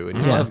you do, and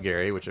you love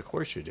Gary, which of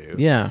course you do,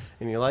 Yeah.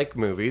 and you like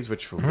movies,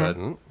 which who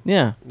wouldn't,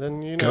 Yeah.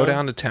 then you know. Go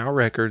down to Tower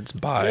Records,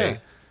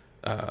 buy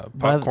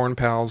Popcorn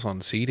Pals on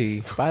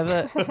CD. By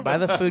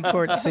the Food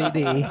Court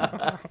CD.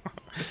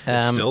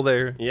 Still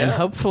there. Yeah. And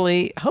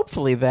hopefully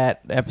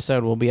that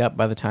episode will be up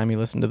by the time you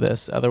listen to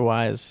this.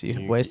 Otherwise,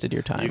 you've wasted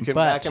your time. You can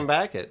but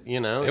back it, you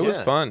know. It was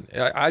yeah. fun.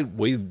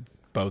 We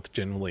both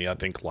genuinely, I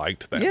think,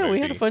 liked that Yeah, movie. we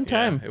had a fun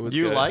time. Yeah, it was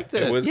You good. liked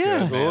it? It was yeah,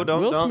 good, man. Oh,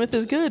 don't- Will Smith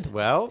is good.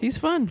 Well, He's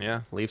fun.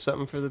 Yeah. leave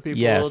something for the people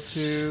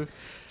Yes. to.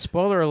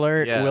 Spoiler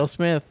alert: Yeah. Will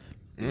Smith.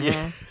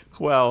 Yeah.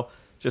 Well,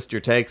 just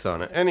your takes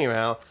on it.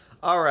 Anyhow,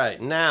 all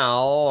right.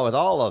 Now, with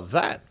all of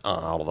that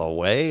out of the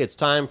way, it's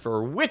time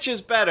for Which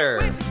is Better.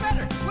 Which is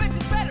better? Which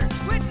is better?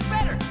 Which is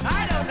better?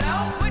 I don't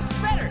know. Which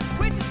is better?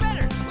 Which is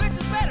better? Which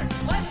is better?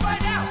 Let's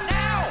find out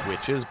now.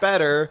 Which is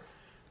better?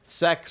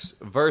 Sex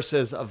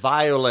versus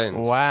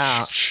violence.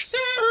 Wow.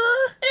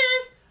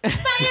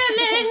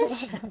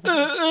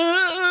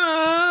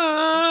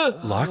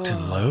 Locked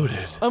and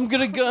loaded. I'm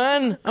gonna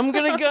gun. I'm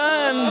gonna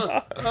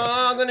gun. Oh,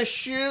 I'm gonna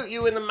shoot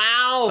you in the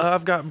mouth.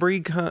 I've got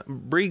pre-gun.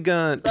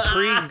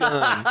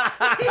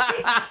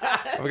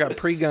 I've got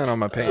pre-gun on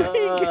my pants.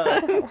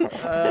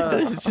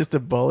 It's just a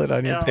bullet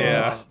on your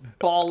pants.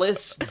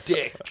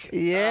 Ballistic.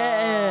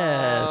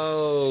 Yes.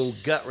 Oh,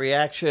 gut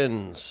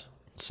reactions.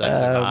 Sex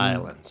and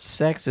violence.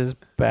 Sex is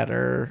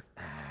better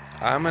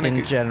I'm gonna.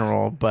 in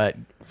general, but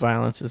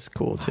violence is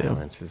cool too.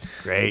 Violence is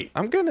great.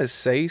 I'm gonna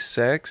say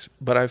sex,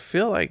 but I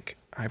feel like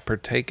I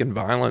partake in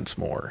violence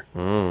more.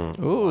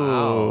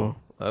 Ooh.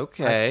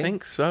 Okay. I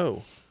think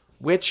so.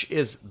 Which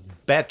is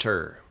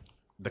better?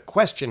 The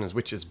question is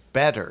which is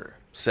better?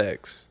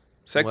 Sex.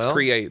 Sex Well-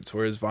 creates,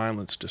 whereas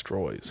violence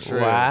destroys.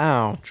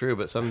 Wow. True,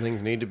 but some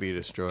things need to be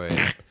destroyed.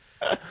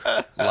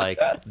 like,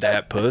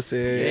 That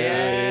pussy.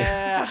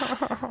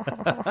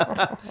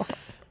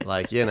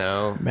 like, you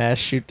know. Mass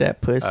shoot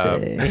that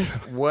pussy.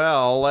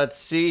 Well, let's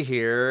see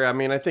here. I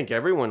mean, I think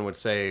everyone would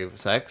say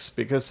sex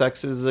because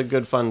sex is a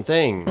good, fun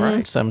thing.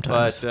 Right.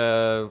 Sometimes.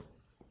 But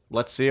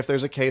let's see if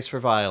there's a case for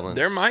violence.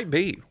 There might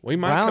be. We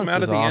might Violence come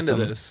out is at the end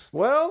awesome. of this.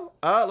 Well,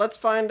 let's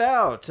find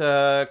out.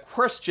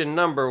 Question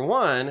number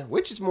 1.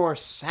 Which is more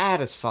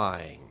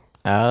satisfying?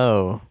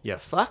 Oh. You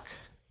fuck?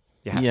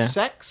 You have Yeah.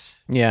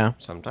 sex? Yeah.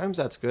 Sometimes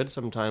that's good.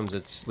 Sometimes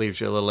it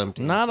leaves you a little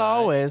empty. Not inside.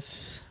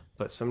 always.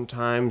 But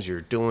sometimes you're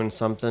doing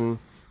something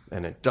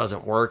and it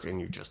doesn't work and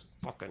you just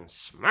fucking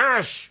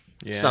smash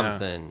Yeah.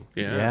 something.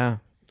 Yeah. Yeah.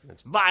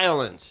 It's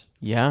violent.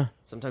 Yeah.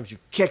 Sometimes you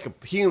kick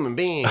a human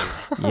being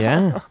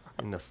Yeah.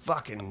 in the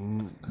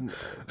fucking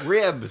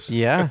ribs.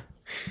 Yeah.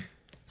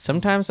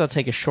 Sometimes I'll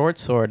take a short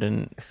sword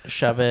and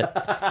shove it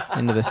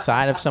into the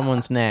side of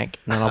someone's neck,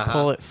 and then I'll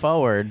pull it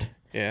forward,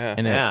 Yeah.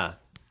 and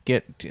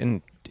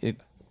it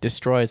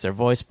destroys their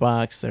voice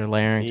box, their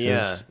larynx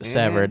is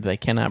severed, they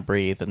cannot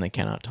breathe, and they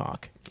cannot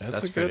talk.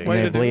 That's a pretty good And way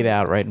they to do bleed it.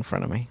 out right in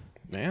front of me.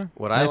 Yeah.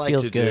 What I That like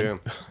feels to good.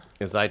 do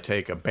is I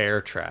take a bear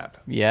trap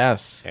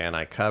Yes. and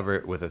I cover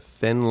it with a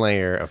thin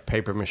layer of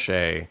paper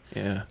mache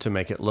Yeah. to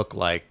make it look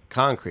like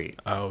concrete.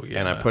 Oh, yeah.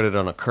 And I put it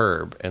on a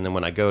curb. And then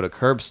when I go to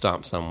curb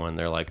stomp someone,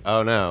 they're like,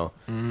 oh no,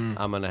 I'm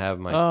going to have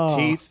my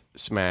teeth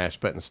smashed.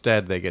 But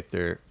instead, they get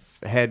their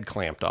head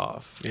clamped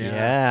off.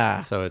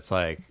 Yeah. So it's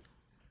like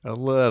a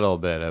little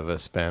bit of a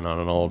spin on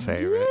an old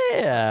favorite.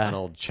 An Yeah.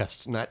 old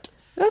chestnut.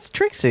 That's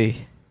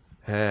Trixie.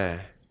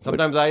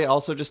 Sometimes I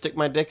also just stick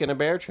my dick in a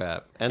bear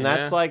trap. And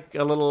that's Yeah. like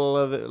a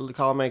little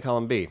column A,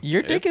 column B.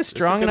 Your dick is It's a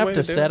strong good enough way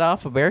to to do set it.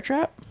 off a bear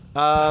trap?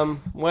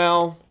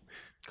 Well,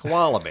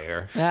 koala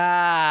bear.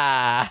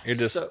 Ah. You're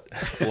just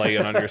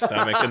laying on your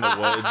stomach in the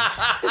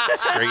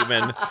woods,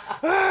 screaming,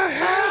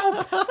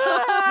 "Help!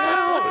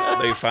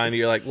 Help!" They find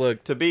you, like,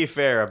 look, To be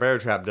fair, a bear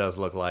trap does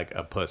look like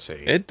a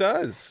pussy. it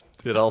does.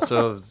 It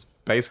also is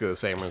basically the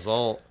same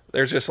result.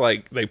 There's just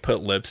like they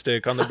put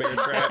lipstick on the bear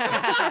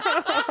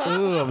trap.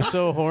 Ooh, I'm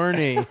so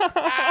horny.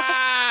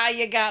 Ah,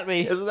 you got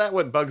me. Isn't that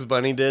what Bugs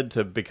Bunny did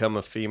to become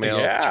a female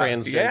Yeah,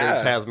 transgender yeah.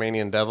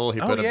 Tasmanian devil?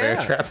 He put a bear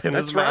trap in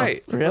That's his mouth.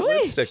 right. Really?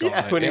 Lipstick Yeah,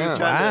 on it. when he was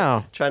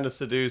Wow. trying to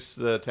seduce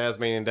the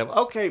Tasmanian devil.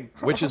 Okay,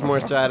 which is more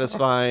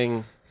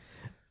satisfying?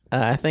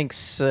 I think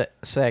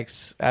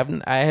sex.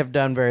 I have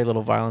done very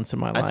little violence in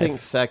my life. I think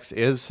sex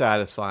is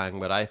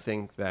satisfying, but I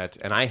think that,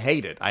 and I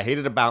hate it. I hate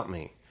it about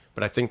me.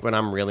 But I think when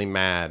I'm really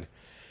mad,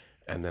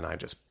 and then I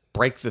just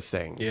break the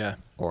thing, Yeah.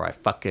 or I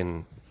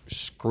fucking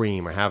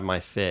scream or have my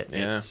fit,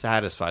 Yeah. it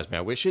satisfies me.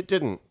 I wish it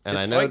didn't, and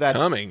It's I know like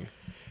that's coming.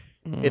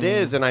 It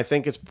is, and I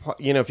think it's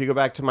if you go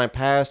back to my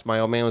past, my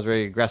old man was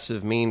very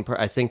aggressive, mean.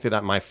 I think that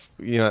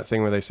that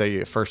thing where they say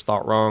your first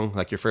thought wrong,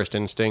 like your first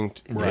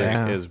instinct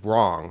Yeah. is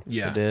wrong.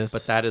 Yeah. it is.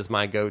 But that is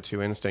my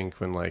go-to instinct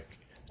when like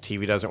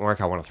TV doesn't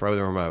work, I want to throw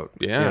the remote.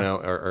 Yeah.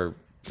 Or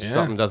Yeah.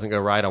 something doesn't go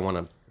right, I want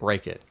to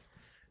break it,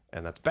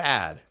 and that's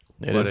bad.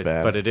 It is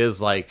bad. But it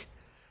is like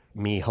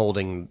me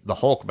holding the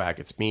Hulk back.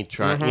 It's me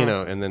trying,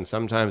 and then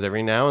sometimes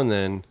every now and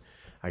then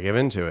I give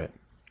into it,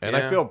 and I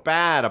Yeah. feel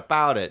bad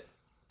about it.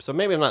 So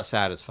maybe I'm not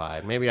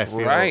satisfied. Maybe I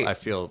feel Right. I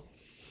feel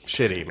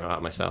shitty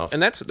about myself.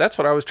 And that's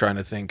what I was trying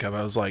to think of.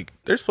 I was like,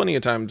 there's plenty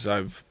of times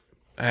I've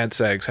had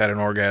sex, had an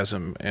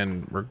orgasm,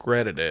 and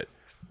regretted it.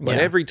 But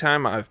Yeah. every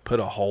time I've put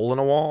a hole in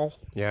a wall,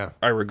 Yeah,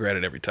 I regret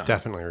it every time.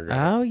 definitely regret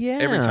it. Oh yeah.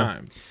 Every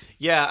time.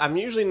 Yeah, I'm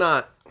usually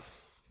not.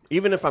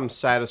 Even if I'm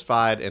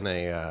satisfied in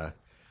a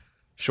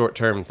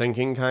short-term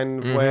thinking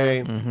kind of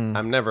way,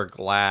 I'm never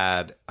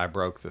glad I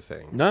broke the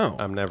thing. No.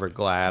 I'm never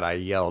glad I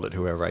yelled at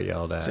whoever I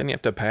yelled at. Then you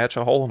have to patch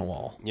a hole in a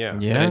wall. Yeah.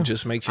 Yeah. And it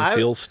just makes you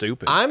feel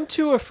stupid. I'm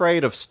too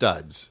afraid of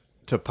studs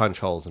to punch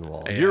holes in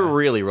walls. Yeah. You're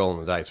really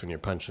rolling the dice when you're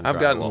punching. I've through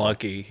a gotten wall.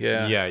 lucky.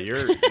 Yeah. Yeah,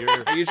 you're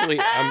I usually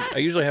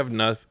have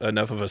enough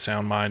of a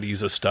sound mind to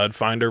use a stud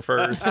finder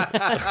first. I'm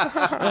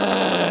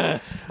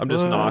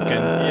just knocking.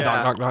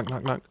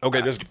 Knock.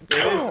 Okay, just It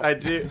is, I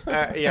do.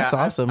 Yeah, That's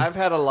awesome. I've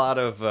had a lot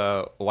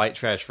of white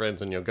trash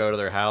friends, and you'll go to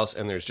their house,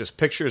 and there's just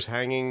pictures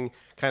hanging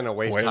kind of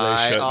waist Where they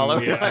high shouldn't, all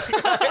over, yeah.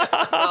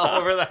 all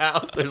over the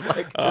house. There's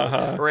like just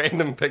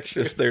random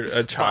pictures. Just a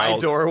by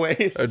child-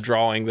 doorways. a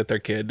drawing that their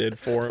kid did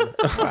for them.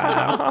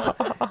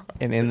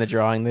 And in the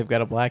drawing, they've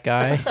got a black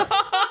eye.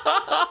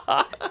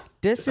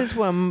 This is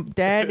when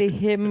Daddy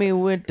hit me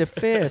with the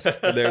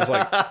fist. There's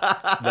like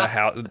the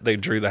house they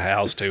drew the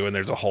house to, and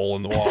there's a hole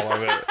in the wall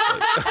of it.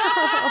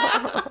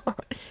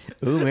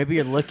 Ooh, maybe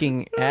you're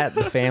looking at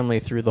the family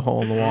through the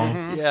hole in the wall.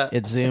 Yeah.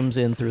 It zooms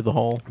in through the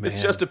hole.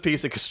 It's just a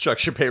piece of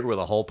construction paper with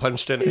a hole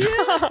punched in it.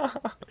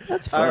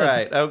 That's fun. All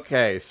right.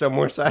 Okay. So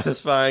more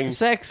satisfying.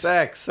 Sex.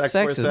 Sex Sex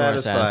more is more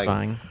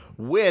satisfying.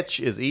 Which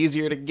is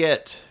easier to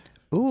get?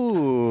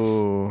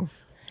 Ooh.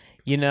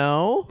 You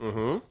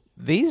know,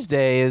 these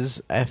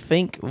days, I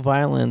think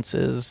violence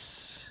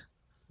is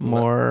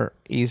more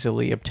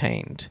easily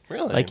obtained.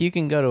 Really? Like, you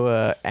can go to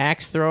a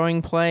axe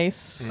throwing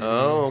place.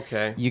 Oh,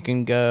 okay. You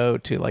can go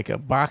to, like, a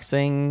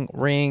boxing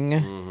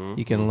ring.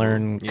 You can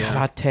learn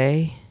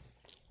karate.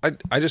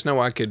 I just know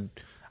I could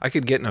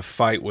get in a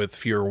fight with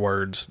fewer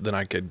words than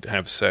I could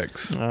have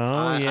sex.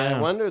 Oh, yeah.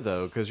 I wonder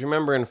though, because you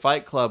remember in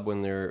Fight Club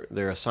when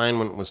their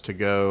assignment was to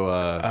go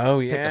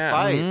pick a yeah.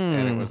 fight,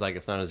 and it was like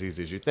it's not as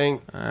easy as you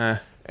think.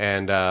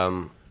 And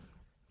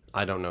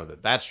I don't know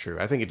that that's true.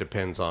 I think it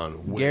depends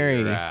on where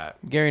you're at.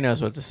 Gary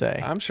knows what to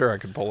say. I'm sure I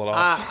could pull it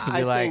off. I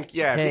Be like, think,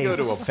 yeah, "Hey, if you go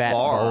to a fat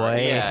bar,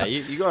 boy." yeah,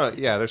 you go.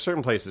 There's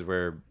certain places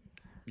where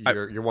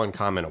you're one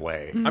comment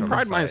away. I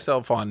pride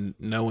myself on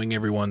knowing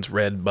everyone's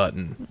red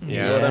button.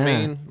 You know what I Yeah.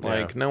 mean?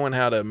 Like knowing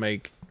how to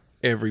make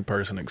every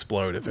person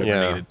explode if ever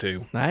Yeah. needed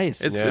to. Nice.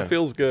 It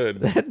feels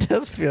good. That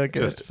does feel good.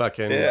 Just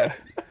fucking. Yeah.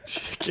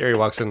 Gary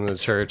walks into the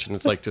church and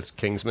it's like just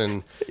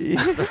Kingsman.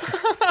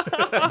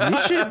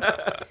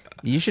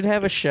 You should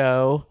have a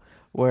show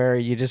where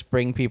you just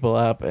bring people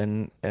up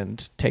and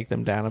take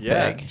them down a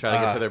peg. Try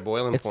to get to their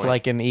boiling It's point.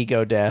 like an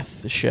ego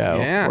death show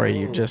where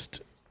you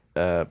just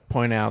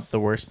point out the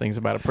worst things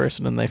about a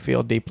person and they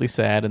feel deeply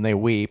sad and they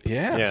weep.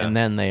 Yeah. And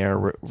then they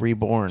are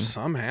reborn.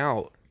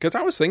 Somehow. Because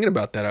I was thinking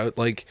about that. I would,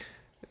 like,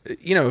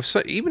 you know,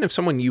 even if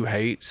someone you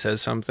hate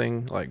says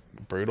something like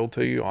brutal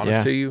to you,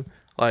 honest to you,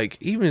 like,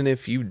 even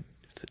if you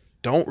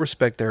don't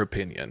respect their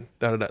opinion,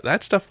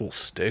 that stuff will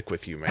stick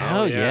with you, man.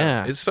 Oh,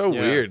 yeah. It's so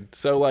weird.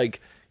 So, like,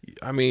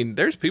 I mean,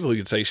 there's people who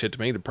could say shit to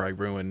me that probably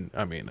ruin,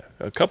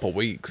 a couple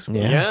weeks.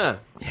 Yeah.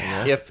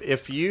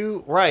 If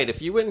you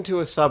went into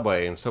a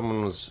Subway and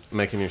someone was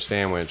making your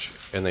sandwich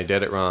and they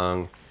did it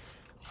wrong,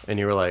 and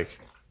you were like,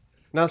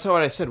 "No, that's not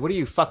what I said. What are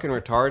you, fucking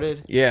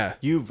retarded?" Yeah.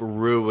 You've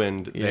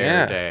ruined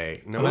their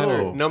day.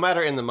 No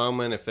matter in the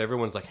moment, if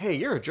everyone's like, "Hey,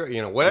 you're a jerk,"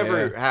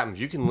 whatever happens,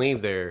 you can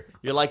leave there.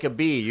 You're like a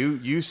bee.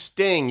 You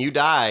sting. You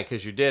die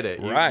because you did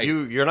it. Right.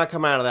 You're not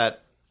coming out of that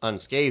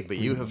unscathed, but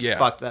you have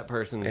fucked that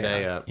person's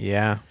day up.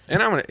 Yeah.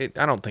 And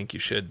I don't think you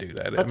should do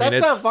that. But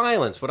that's not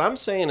violence. What I'm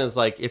saying is,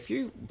 like, if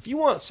you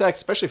want sex,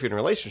 especially if you're in a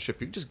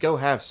relationship, you just go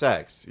have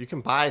sex. You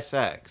can buy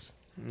sex.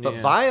 But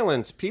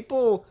violence,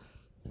 people,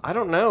 I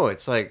don't know.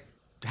 It's like,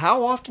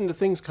 how often do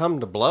things come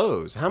to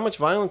blows? How much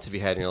violence have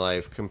you had in your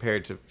life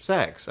compared to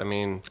sex? I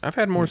mean, I've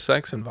had more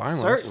sex than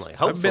violence. Certainly,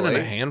 I've been in a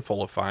hopefully.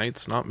 handful of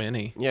fights, not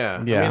many.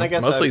 yeah. Yeah. I mean, I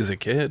guess Mostly as a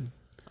kid.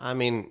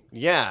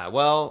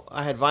 well,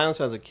 I had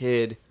violence as a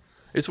kid.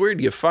 It's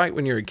weird. You fight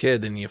when you're a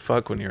kid, and you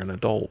fuck when you're an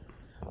adult.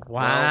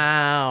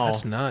 Wow.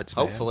 That's nuts,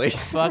 man. Hopefully.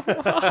 Fuck.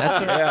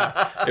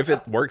 That's what, If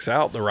it works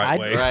out the right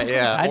way. Right,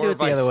 yeah. I do Or it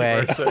the other vice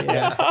way. versa.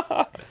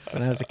 Yeah.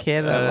 When I was a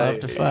kid, I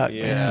loved to fuck.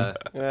 Yeah.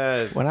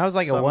 When I was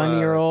like a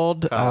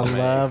 1-year-old, I column A,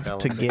 loved column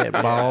to B. get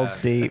balls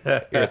deep.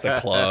 You're at the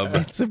club.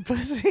 It's a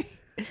pussy.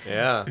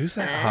 Yeah. Who's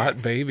that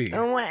hot baby?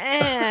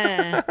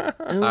 Wah.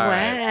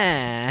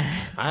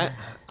 Wah.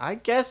 I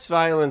guess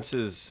violence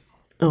is...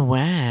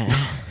 Wah.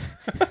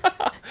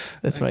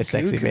 That's my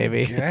sexy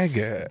baby.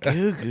 Gaga.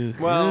 Goo, goo,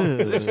 goo. Well,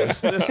 this is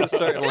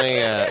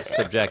certainly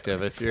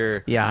subjective. If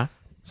you're... Yeah.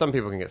 Some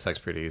people can get sex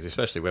pretty easy,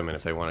 especially women.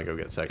 If they want to go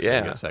get sex, they Yeah.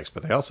 can get sex.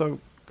 But they also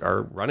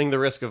are running the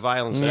risk of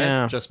violence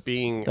Yeah. just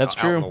being That's out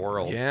true. in the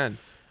world. Yeah.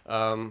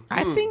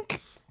 I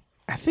think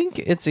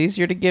it's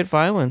easier to get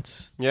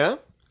violence. Yeah?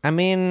 I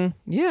mean,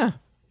 yeah.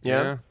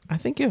 Yeah. I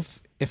think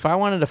if I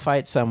wanted to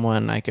fight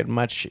someone, I could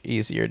much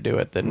easier do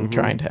it than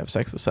trying to have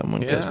sex with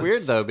someone. 'cause It's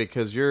weird, though,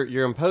 because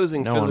you're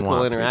imposing No one physical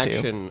wants me to.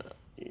 interaction,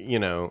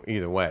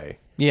 either way.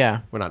 Yeah.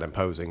 We're not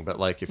imposing, but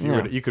like if you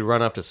were you could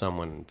run up to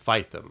someone and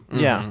fight them.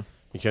 Yeah.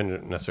 You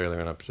couldn't necessarily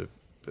run up to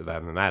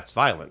them, and that's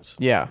violence.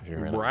 Yeah. If you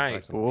ran up and Right.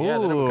 fight them. Yeah,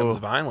 then it becomes Ooh.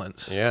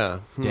 violence. Yeah.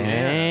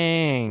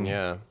 Dang.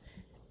 Yeah.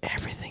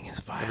 Everything is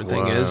violent.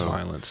 Everything is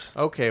violence.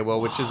 Okay, well,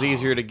 which is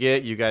easier to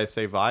get? You guys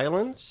say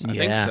violence? I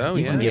think so,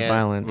 You yeah. can get And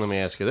violence. Let me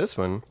ask you this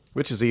one.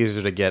 Which is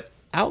easier to get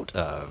out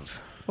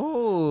of?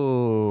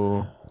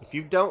 Ooh. If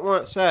you don't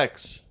want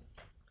sex,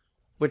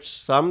 which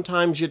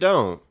sometimes you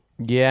don't,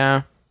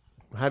 Yeah.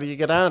 how do you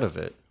get out of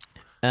it?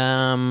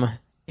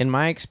 In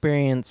my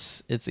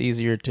experience, it's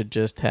easier to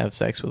just have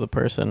sex with a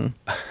person.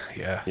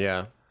 Yeah.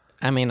 Yeah.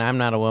 I mean, I'm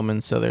not a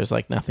woman, so there's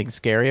like nothing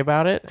scary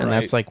about it, and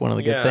that's Right. like one of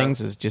the good Yeah.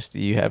 things is just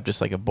you have just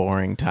like a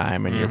boring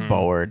time and you're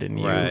bored and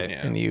you Right.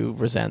 and you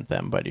resent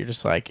them, but you're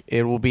just like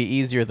it will be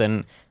easier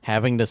than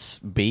having to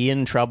be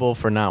in trouble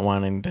for not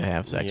wanting to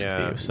have sex Yeah.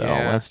 with you. So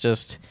Yeah. let's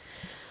just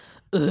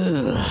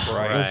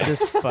let's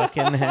just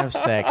fucking have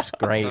sex.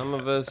 Great. Some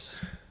of us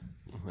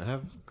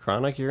have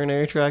chronic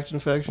urinary tract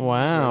infections.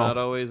 Wow. We're not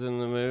always in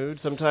the mood.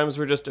 Sometimes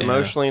we're just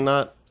emotionally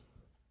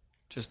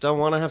just don't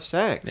want to have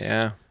sex.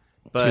 Yeah.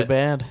 But Too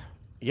bad.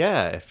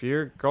 yeah, if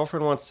your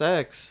girlfriend wants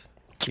sex,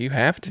 You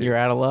have to. You're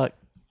out of luck.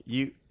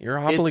 You're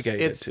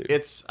obligated it's, to.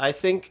 It's I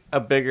think a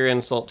bigger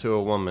insult to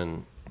a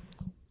woman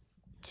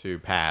to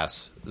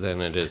pass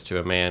than it is to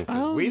a man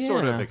because Oh, we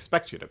sort of yeah.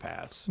 expect you to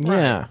pass.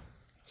 Yeah.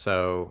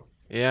 So,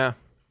 Yeah.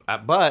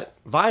 but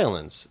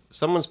violence,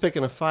 someone's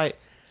picking a fight.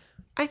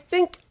 I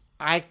think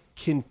I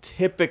can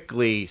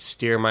typically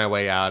steer my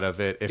way out of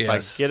it if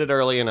Yes. I get it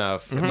early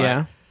enough.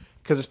 Yeah.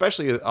 Because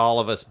especially all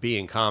of us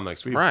being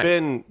comics,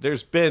 Right.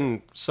 there's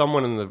been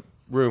someone in the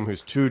room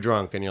who's too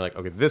drunk, and you're like,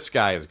 okay, this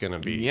guy is gonna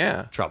be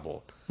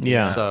trouble.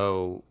 Yeah.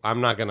 So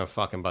I'm not gonna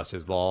fucking bust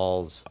his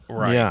balls,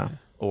 Right. Yeah.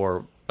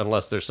 or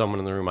unless there's someone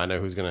in the room I know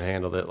who's gonna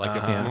handle it. Like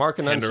if Mark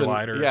and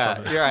Hinderliner or yeah,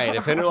 something. you're right.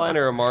 If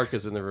Hinderliner or Mark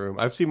is in the room,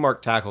 I've seen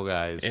Mark tackle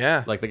guys.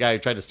 Yeah. like the guy who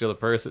tried to steal the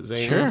purse at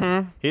Zane's.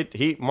 Sure.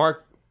 He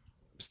Mark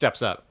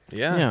steps up,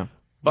 Yeah. Yeah.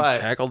 but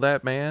Tackled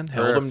that man,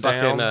 held or him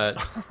fucking down.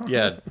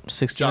 yeah.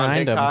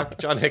 69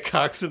 John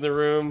Hickok's in the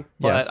room,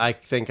 but Yes. I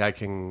think I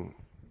can.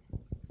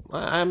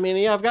 I mean,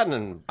 yeah, I've gotten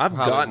in. I've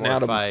probably gotten more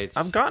out of fights.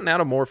 I've gotten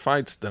out of more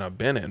fights than I've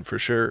been in for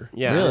sure.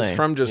 Yeah. Really? It's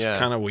from just Yeah.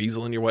 kind of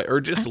weaseling your way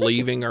or just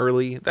leaving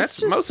early. That's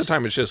just- most of the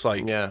time. It's just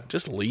like Yeah.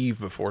 just leave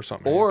before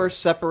something. or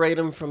separate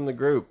them from the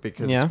group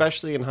because Yeah.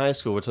 especially in high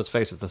school, which let's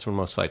face it, that's when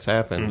most fights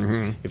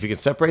happen. If you can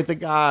separate the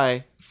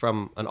guy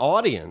from an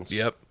audience,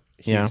 Yep.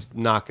 he's Yeah.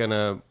 not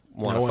gonna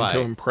want No to one fight. to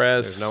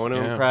impress. There's no one to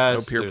Yeah, impress.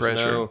 no peer There's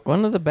pressure. no-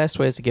 One of the best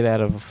ways to get out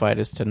of a fight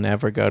is to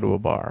never go to a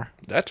bar.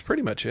 That's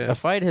pretty much it. A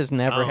fight has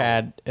never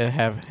Why do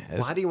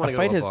you wanna a go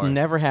fight to a has bar?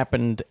 never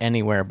happened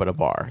anywhere but a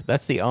bar.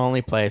 That's the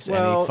only place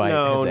Well, any fight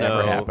no, has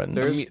ever happened.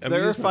 There are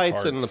Amusement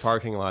fights in parks. the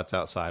parking lots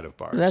outside of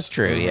bars. That's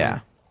true, yeah.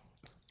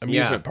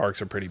 Amusement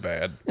parks are pretty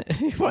bad.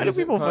 Why do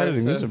people fight at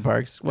parks, amusement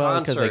parks? Well,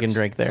 because they can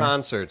drink there.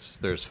 Concerts,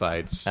 there's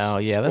fights. Oh,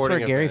 yeah, that's where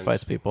Sporting Gary events.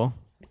 fights people.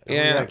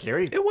 Yeah,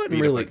 Gary it wasn't beat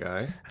up really. a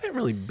guy. I didn't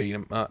really beat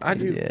him. I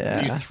do.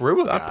 Yeah. You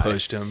threw a I guy.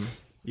 pushed him.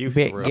 You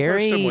Ba- threw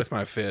Gary- Pushed him with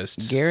my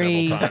fists.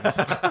 Gary- several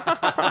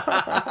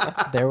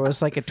times. There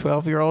was like a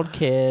 12-year-old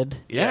kid,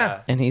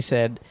 Yeah. and he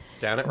said,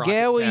 Down at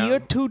Gary, Rocketown. you're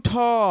too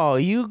tall.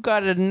 You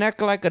got a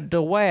neck like a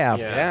dwarf.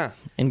 Yeah.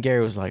 And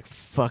Gary was like,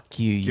 fuck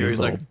you, you Gary's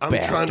little like, I'm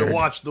bastard. trying to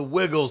watch the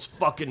Wiggles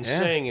fucking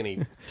sing, and he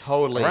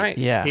totally, Right.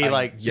 Yeah. he I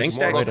like yanked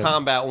Mortal that-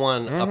 Kombat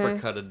 1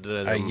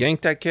 uppercutted I him.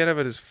 yanked that kid out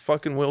of his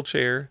fucking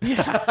wheelchair. And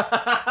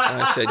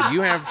I said,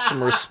 "You have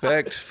some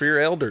respect for your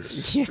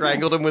elders."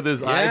 strangled him with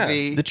his Yeah.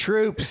 IV. The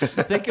troops.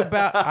 Think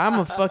about, I'm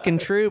a fucking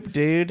troop,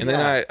 dude. And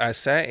then I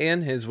sat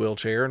in his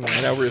wheelchair and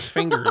ran over his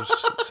fingers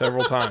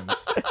several times,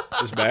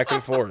 just back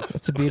and forth.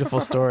 It's a beautiful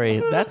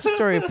story. That's a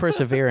story of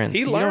perseverance. He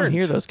You don't learned.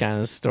 hear those kind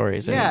of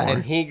stories yeah, anymore.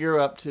 and he grew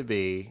up to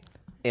be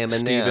Eminem.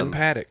 Stephen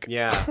Paddock.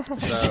 Yeah.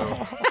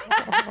 So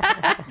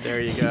there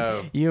you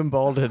go. You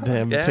emboldened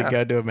him to Yeah.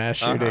 go to a mass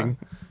shooting.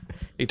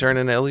 He turned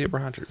into Elliot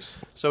Rogers.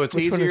 So it's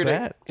Which one easier is to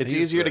that? it's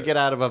He's easier to the- get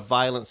out of a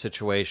violent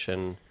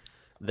situation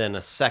than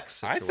a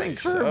sex I situation. think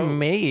For so.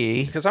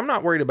 me, Because I'm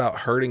not worried about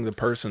hurting the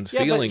person's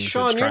Yeah, feelings but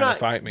Sean, that's you're trying not. to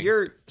fight me.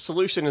 Your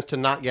solution is to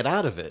not get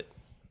out of it.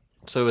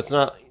 So it's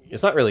not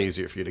really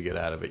easier for you to get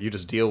out of it. You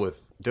just deal with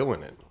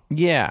doing it.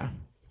 yeah.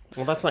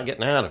 Well, that's not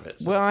getting out of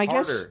it. So Well, it's I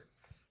guess- harder.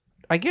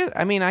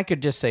 I mean, I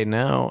could just say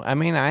no. I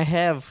mean, I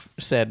have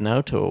said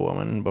no to a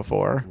woman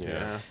before.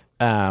 Yeah.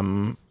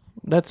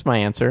 That's my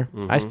answer.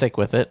 I stick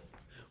with it.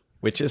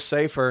 Which is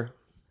safer?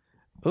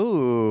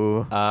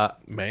 Ooh,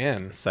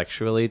 Man.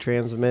 Sexually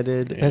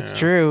transmitted that's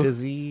true.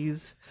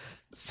 disease.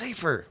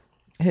 Safer.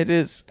 It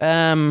is.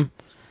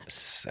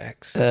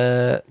 Sex.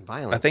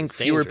 Violence. I think is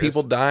fewer dangerous.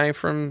 people die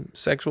from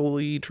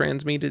sexually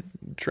transmitted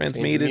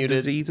Transmuted,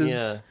 diseases.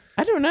 Yeah.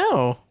 I don't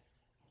know.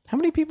 How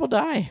many people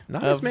die?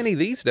 Not as many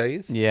these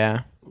days.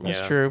 Yeah, that's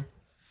Yeah. true.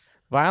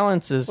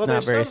 Violence is not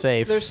there's very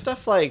safe. There's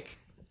stuff like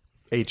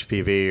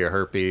HPV or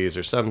herpes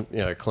or some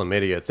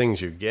chlamydia,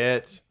 things you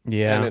get.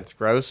 Yeah. And it's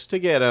gross to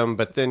get them,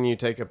 but then you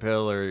take a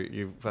pill or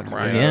you fucking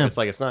Right. Yeah. It's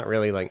like it's not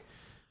really like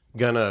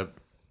gonna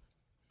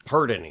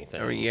hurt anything.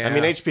 Oh, yeah. I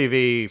mean,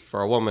 HPV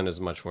for a woman is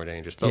much more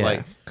dangerous, but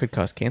yeah, could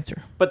cause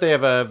cancer. but they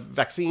have a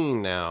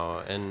vaccine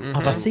now, and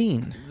A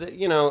vaccine.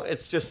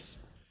 it's just.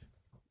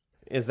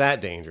 Is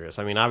that dangerous?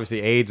 I mean,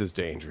 obviously AIDS is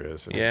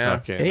dangerous. And Yeah.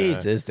 fucking,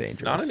 AIDS is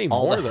dangerous. Not anymore,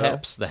 all the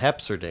though.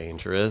 heps are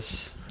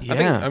dangerous.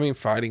 Yeah. I mean,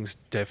 fighting's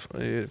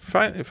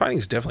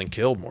definitely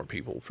killed more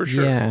people for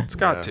sure. Yeah. It's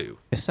got to.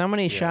 If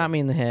somebody shot me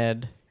in the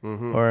head,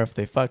 or if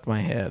they fucked my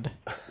head,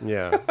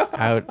 Yeah.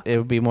 it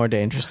would be more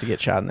dangerous to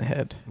get shot in the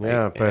head.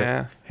 Yeah, but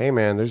Yeah. hey,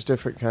 man, there's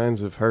different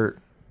kinds of hurt.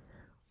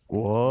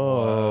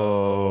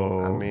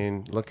 Whoa. I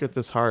mean, look at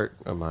this heart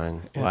of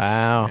mine.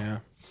 Wow. Yeah.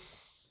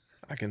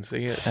 I can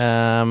see it.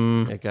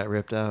 It got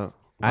ripped out.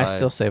 I by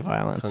still say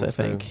violence, Kung I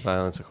Fu. think.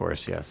 Violence, of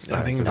course, yes.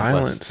 I think is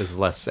violence- is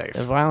less safe.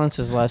 Violence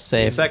is less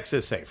safe. Sex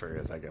is safer,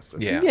 is I guess.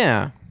 The Yeah.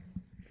 Yeah.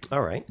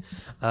 All right.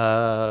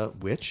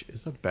 Which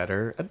is a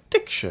better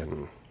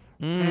addiction?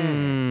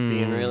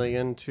 Being really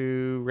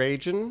into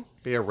raging,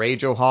 be a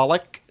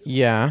rageaholic,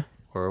 Yeah.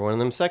 or one of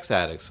them sex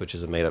addicts, which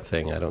is a made up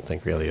thing. I don't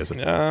think really is a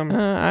thing.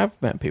 I've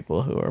met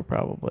people who are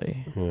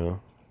probably. Yeah.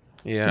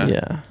 Yeah.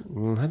 Yeah.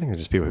 I think they're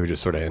just people who are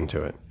just sort of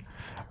into it.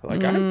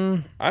 Like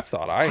I've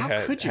thought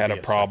I could you had be a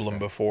a problem sex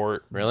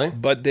before. Really?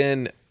 But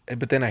then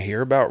I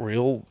hear about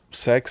real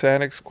sex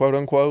addicts, quote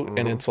unquote,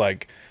 and it's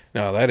like,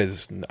 no,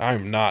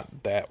 I'm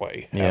not that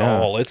way at Yeah.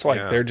 all. It's like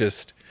Yeah. they're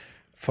just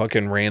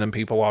fucking random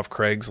people off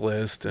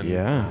Craigslist and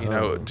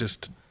Yeah.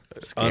 just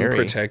Scary.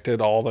 unprotected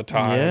all the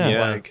time.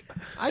 Yeah. Like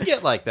I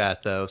get like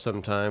that though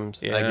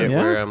sometimes. I Yeah. get Yeah.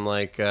 where I'm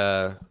like,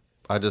 I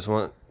just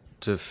want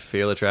to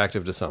feel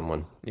attractive to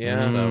someone.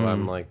 Yeah. So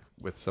I'm like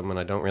with someone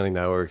I don't really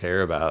know or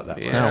care about.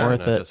 That's It's not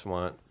worth I it. just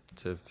want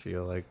to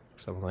feel like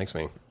someone likes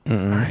me.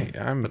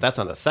 I'm But that's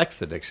not a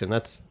sex addiction.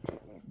 That's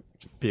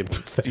being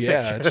pathetic.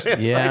 yeah, it's-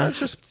 Yeah. It's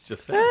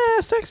just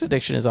Sex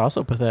addiction is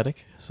also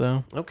pathetic.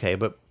 So okay,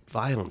 but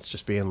violence,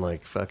 just being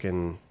like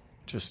fucking,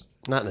 just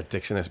not an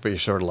addiction, but you're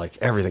sort of like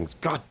everything's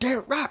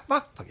goddamn right.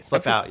 Fuck, you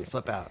flip out. You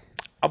flip out.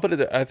 I'll put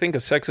it. I think a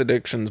sex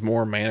addiction's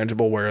more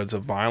manageable, whereas a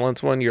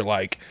violence one, you're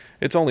like,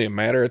 it's only a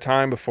matter of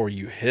time before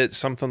you hit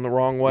something the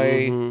wrong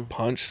way,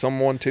 punch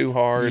someone too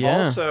hard. Yeah.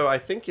 Also, I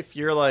think if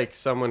you're like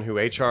someone who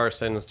HR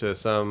sends to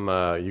some,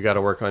 you got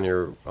to work on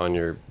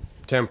your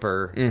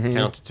temper,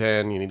 count to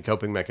 10. You need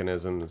coping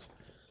mechanisms.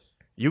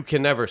 You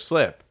can never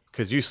slip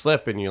because you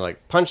slip and you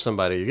like punch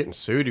somebody, you're getting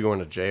sued, you're going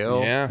to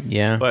jail. Yeah.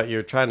 yeah. But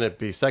you're trying to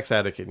be sex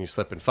addict and you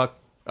slip and fuck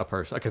a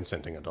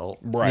consenting adult.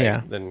 Right.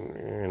 Yeah. Then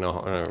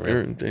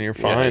Then you're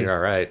Yeah, fine. you're all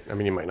right. I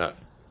mean, you might not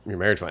your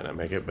marriage might not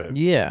make it, but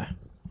Yeah.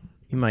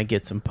 You might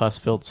get some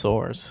pus-filled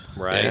sores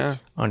right. Yeah.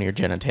 on your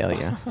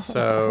genitalia.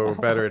 So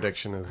better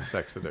addiction is a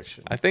sex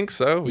addiction. I think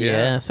so. Yeah.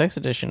 Yeah. Sex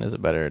addiction is a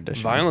better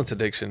addition. Violence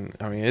addiction.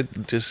 I mean,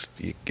 it goes.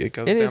 It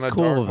down is a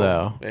cool, dark hole.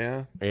 though.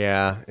 Yeah.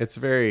 Yeah, it's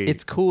very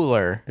It's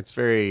cooler. it's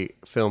very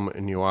film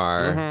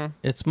noir. Mm-hmm.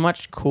 It's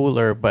much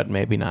cooler, but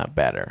maybe not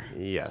better.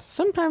 Yes.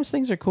 Sometimes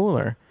things are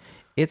cooler.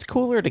 It's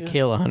cooler to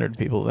kill 100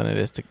 people than it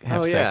is to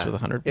have sex with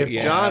 100 people. If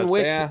Yeah, John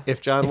Wick, yeah.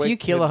 if John If Wick, you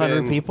kill had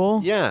 100 been-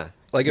 people, yeah,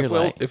 Like You're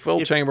like- if Will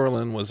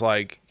Chamberlain was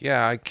like,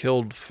 yeah, I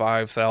killed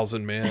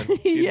 5,000 men.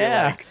 You'd be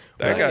Yeah. like,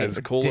 that guy's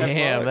cool. as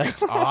Damn, fuck.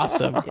 that's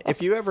awesome.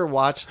 if you ever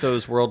watch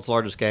those world's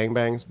largest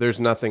gangbangs, there's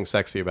nothing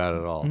sexy about it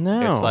at all.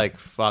 No. It's like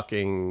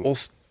fucking Well,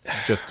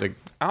 just a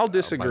I'll bunch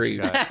disagree.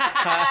 of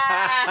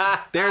guys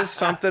There's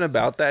something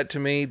about that to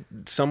me.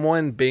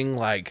 Someone being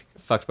like,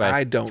 fucked by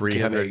I don't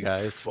 300 give a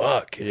guys.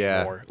 fuck Yeah.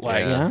 anymore.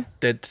 Like Yeah.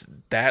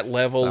 that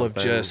level of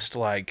Something. just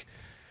like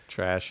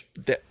Trash.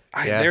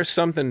 there's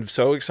something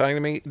so exciting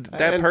to me.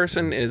 That And-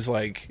 person is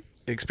like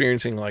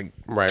experiencing like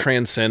Right.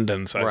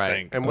 transcendence. I Right.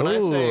 think. And when I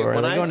say Ooh, are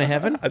when they I going to s-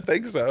 heaven? I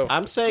think so.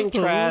 I'm saying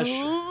trash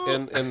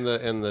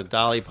in the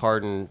Dolly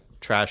Parton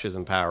trash is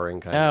empowering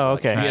kind Oh,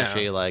 of like okay.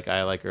 trashy. Like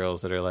I like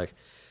girls that are like,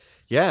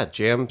 yeah,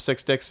 jam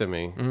 6 dicks in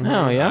me.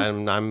 Oh, yeah?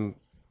 I'm.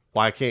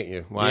 Why can't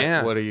you? Why?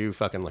 Yeah. What are you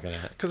fucking looking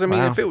at? Because I mean,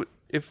 Wow.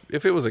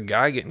 if it was a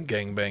guy getting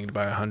gangbanged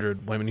by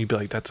 100 women, you'd be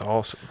like, that's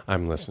awesome.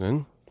 I'm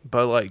listening.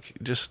 But like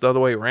just the other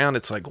way around,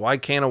 it's like, why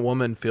can't a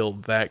woman feel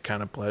that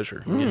kind of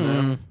pleasure? You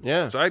know?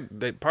 Yeah. So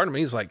part of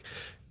me is like,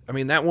 I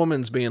mean, that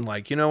woman's being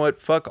like, you know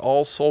what? Fuck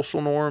all social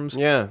norms.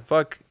 Yeah.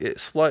 Fuck it,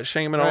 slut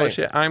shaming, all Right. that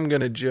shit. I'm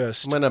gonna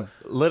just. I'm gonna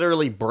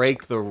literally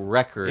break the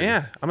record.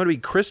 Yeah, I'm gonna be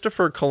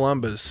Christopher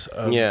Columbus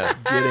of Yeah.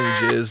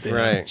 getting jizzed in.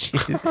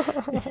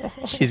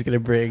 Right. She's going to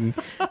bring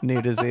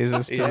new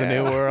diseases to the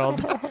new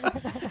world.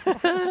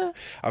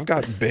 I've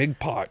got big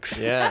pox.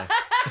 Yeah.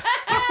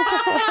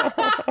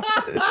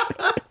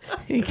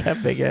 He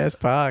got big ass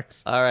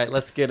pox. All right,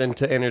 let's get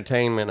into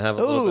entertainment. Have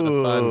a little bit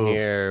of fun Ooh.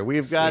 here.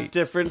 We've got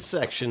different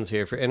sections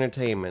here for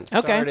entertainment.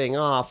 Okay. Starting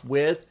off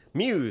with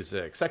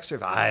music, sex or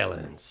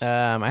violence.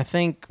 I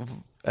think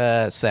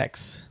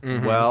sex.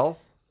 Well,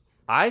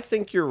 I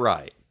think you're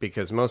right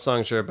because most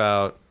songs are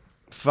about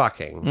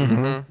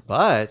fucking,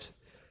 but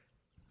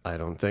I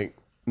don't think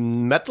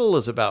metal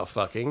is about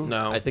fucking.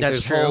 No. I think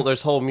That's there's true.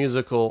 whole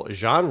musical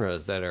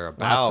genres that are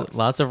about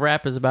Lots of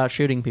rap is about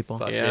shooting people.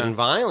 fucking Yeah.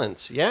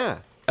 violence. Yeah,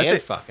 I and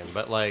think- fucking,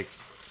 but like.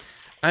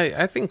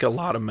 I think a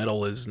lot of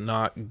metal is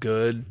not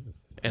good.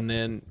 And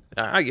then,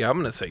 I'm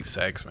going to say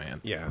sex,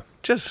 man. Yeah.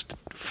 Just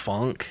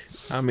funk.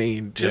 I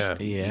mean, just.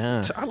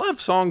 Yeah. I love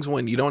songs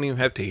when you don't even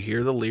have to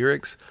hear the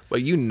lyrics,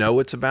 but you know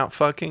it's about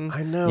fucking.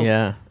 I know.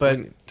 Yeah.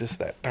 But Just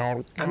that.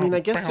 I mean, I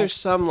guess there's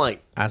some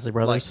like Isley like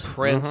Brothers.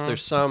 Prince.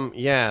 There's some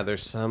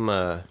there's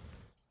some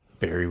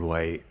Barry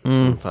White,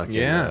 some fucking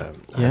Yeah.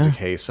 Isaac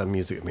Hayes, some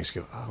music that makes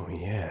you go, oh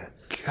yeah.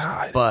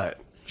 God. But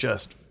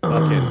just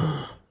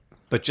fucking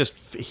but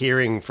just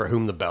hearing For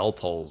Whom the Bell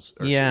Tolls,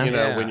 or, Yeah. you know,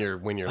 Yeah.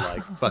 when you're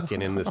like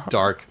fucking in this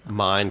dark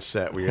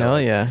mindset where you're Hell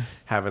like yeah.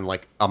 having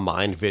like a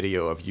mind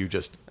video of you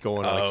just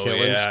going on a Oh,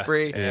 killing yeah.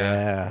 spree.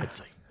 Yeah. It's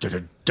like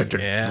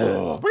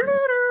Yeah.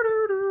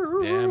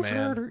 Yeah,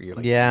 man. You're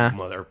like, Yeah.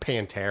 mother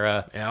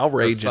Pantera. Yeah, I'll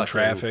rage in fucking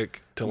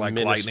traffic to like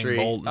Ministry.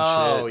 lightning bolt and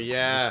Oh, shit.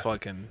 yeah. Just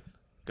fucking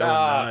go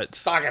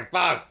nuts. Fucking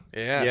fuck.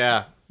 Yeah.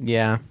 Yeah.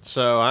 Yeah.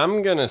 So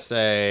I'm gonna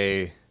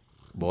say,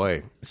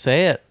 boy,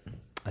 Say it.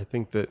 I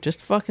think that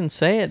Just fucking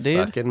say it,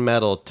 dude. fucking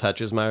metal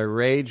touches my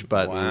rage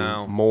button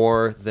Wow.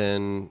 more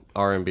than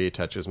R&B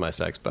touches my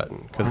sex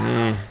button. Because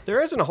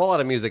there isn't a whole lot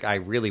of music I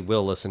really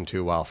will listen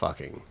to while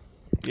fucking.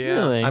 Yeah.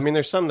 Really? I mean,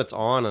 there's some that's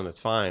on and it's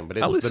fine, but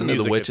it's I the listen to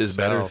music the Witches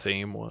Better itself.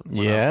 theme one.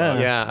 Yeah.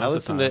 Yeah, I Most of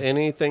listen the to time.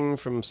 anything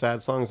from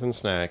Sad Songs and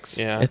Snacks.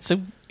 Yeah.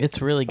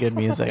 It's really good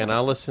music. And I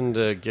listen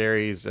to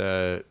Gary's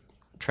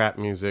trap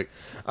music.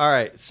 All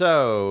right,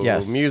 so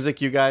Yes.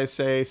 music, you guys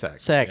say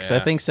sex. Sex. I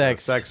think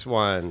sex. Sex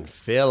one.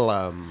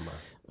 Film.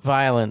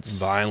 Violence.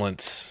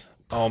 Violence.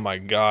 Oh my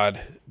god.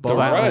 The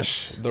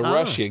Violence. rush. The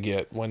rush you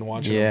get when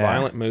watching Yeah. a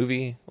violent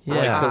movie. Yeah.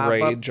 Like The but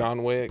Raid,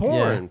 John Wick.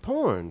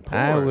 Porn.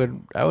 I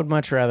would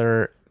much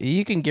rather.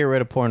 You can get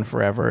rid of porn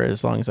forever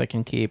as long as I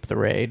can keep the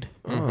raid.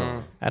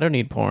 I don't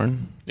need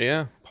porn.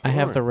 Yeah. I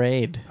have the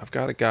raid. I've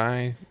got a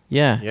guy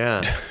Yeah.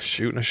 Yeah.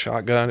 shooting a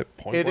shotgun at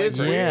point It blank is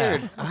range. Yeah.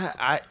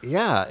 weird.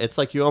 Yeah, it's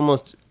like you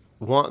almost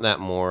want that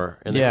more,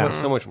 and they Yeah. put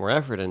so much more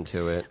effort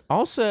into it.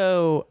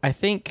 Also, I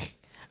think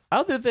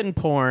other than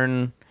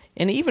porn,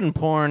 and even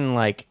porn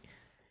like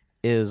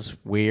is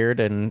weird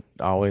and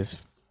always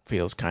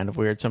feels kind of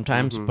weird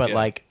sometimes, but yeah.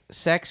 like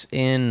sex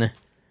in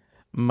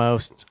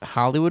most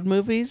Hollywood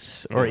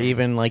movies or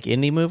even like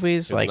indie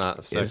movies like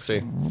not sexy.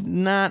 is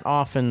not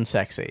often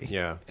sexy.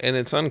 Yeah, And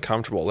it's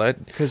uncomfortable.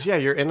 That because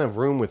you're in a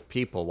room with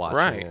people watching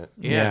Right. it.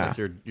 Yeah.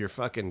 like your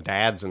fucking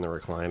dad's in the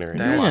recliner and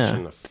Yeah. you're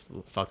watching the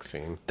fuck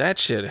scene. that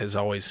shit has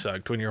always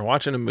sucked when you're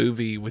watching a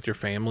movie with your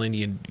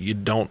family and you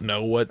don't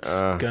know what's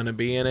gonna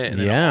be in it, and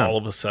then Yeah. all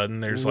of a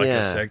sudden there's like a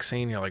Yeah. sex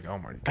scene. You're like, oh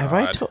my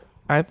god.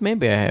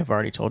 maybe I have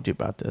already told you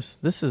about this.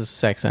 This is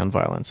Sex and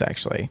Violence,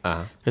 actually.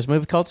 There's a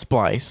movie called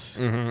Splice.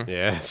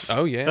 Yes.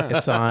 Oh yeah.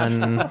 It's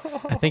on,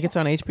 I think it's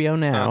on HBO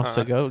now,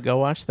 so go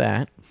watch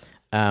that.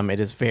 It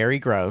is very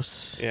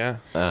gross. Yeah.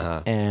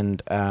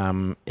 And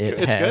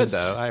It's has, good,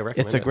 though. I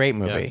recommend it's a it. great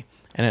movie. Yeah.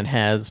 And it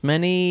has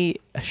many,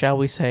 shall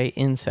we say,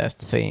 incest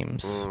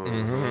themes.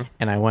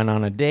 And I went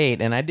on a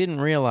date, and I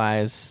didn't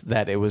realize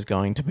that it was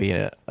going to be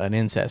an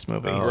incest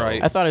movie.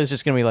 Right. I thought it was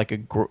just going to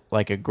be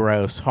like a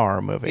gross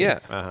horror movie. Yeah.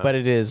 But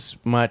it is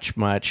much,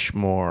 much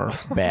more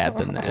bad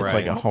than that. It's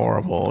like a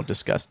horrible,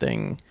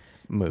 disgusting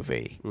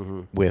movie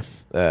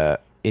with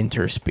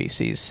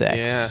interspecies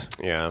sex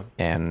Yeah.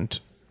 and So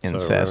it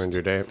incest. ruined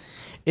your date.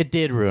 It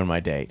did ruin my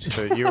date.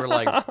 So you were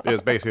like, it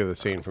was basically the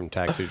scene from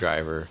Taxi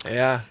Driver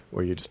Yeah.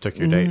 where you just took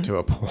your date to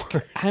a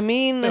porn. I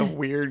mean,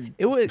 Weird.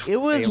 it was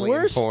alien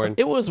worse. porn.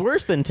 It was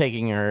worse than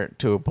taking her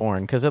to a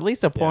porn, because at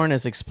least a porn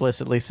is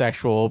explicitly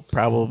sexual,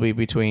 probably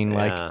between Yeah.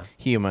 like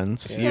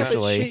humans. Yeah, but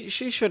Usually,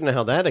 she shouldn't have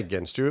held that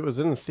against you. It was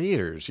in the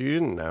theaters. You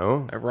didn't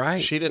know.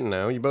 Right. She didn't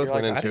know. You both You're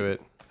went like, into I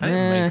it. I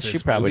didn't make she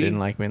this probably movie. didn't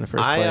like me in the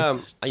first I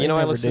place. I They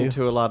listened never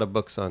do. to a lot of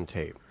books on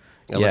tape.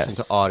 I Yes.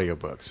 listened to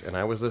audiobooks, and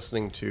I was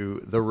listening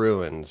to The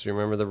Ruins. You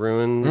remember The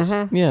Ruins?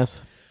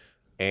 Yes.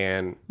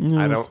 And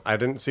Yes. I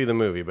didn't see the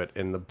movie, but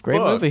in the Great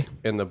book, movie.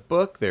 in the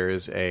book there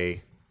is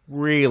a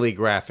really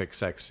graphic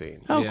sex scene.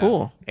 Oh, Yeah.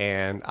 cool.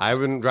 And I've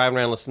been driving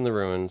around listening to The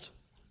Ruins,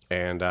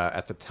 and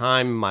at the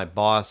time, my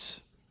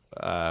boss,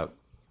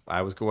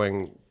 I was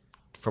going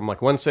from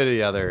like one city to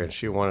the other, and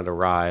she wanted a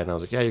ride, and I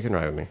was like, "Yeah, you can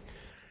ride with me."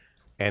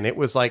 And it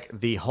was like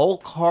the whole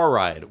car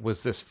ride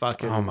was this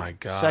fucking Oh, my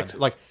God. sex,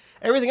 like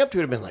everything up to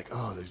it had been like,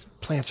 "Oh, there's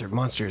plants are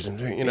monsters," and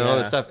all Yeah.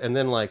 this stuff, and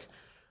then like.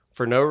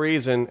 For no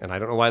reason, and I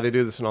don't know why they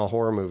do this in all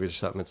horror movies or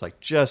something. It's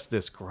like just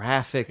this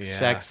graphic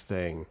sex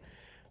thing,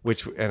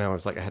 and I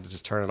was like, I had to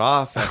just turn it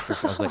off after.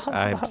 I was like,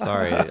 I'm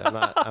sorry, I'm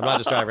not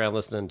just driving around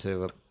listening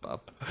to a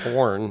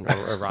porn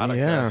or erotica.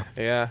 Yeah.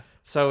 Yeah.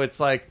 So it's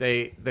like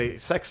they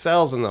sex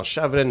sells and they'll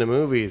shove it into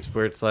movies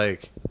where it's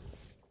like,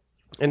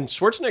 and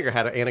Schwarzenegger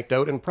had an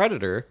anecdote in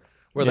Predator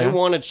where they Yeah.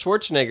 wanted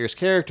Schwarzenegger's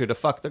character to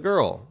fuck the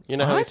girl. You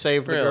know how he What?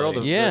 saved the girl?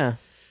 Really? Yeah.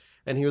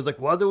 And he was like,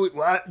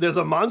 "Why? There's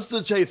a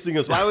monster chasing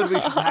us. Why would we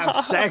have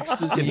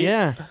sex?" And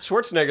Yeah.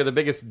 Schwarzenegger, the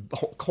biggest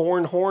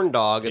horn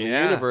dog in the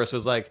Yeah. universe,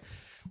 was like,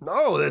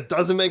 "No, that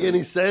doesn't make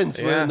any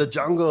sense. We're Yeah. in the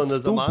jungle and there's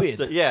a Stupid.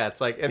 monster." Yeah, it's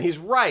like, and he's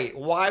right.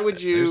 Why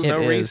would you? There's no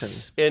It reason.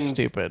 is in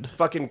stupid.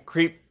 Fucking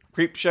creep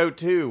show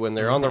 2 when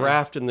they're on the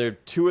raft and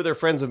two of their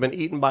friends have been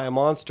eaten by a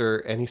monster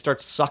and he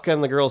starts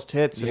sucking the girl's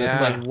tits and it's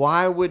Yeah. like,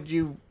 why would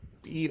you?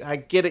 I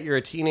get it, you're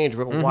a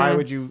teenager, but why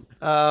would you?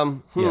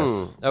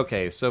 Yes.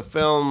 Okay, so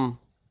film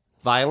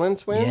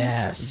violence wins.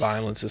 Yes.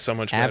 Violence is so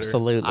much better.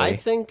 Absolutely. I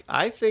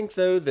think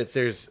though that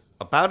there's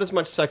about as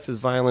much sex as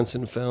violence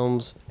in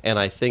films, and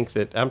I think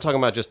that I'm talking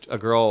about just a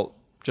girl,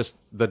 just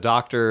the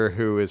doctor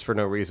who is for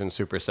no reason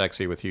super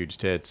sexy with huge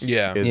tits.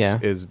 Yeah.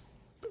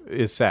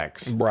 is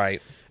sex.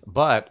 Right.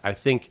 But I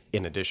think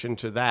in addition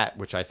to that,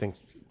 which I think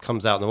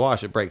comes out in the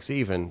wash, it breaks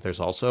even. There's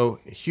also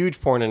a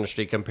huge porn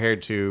industry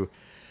compared to,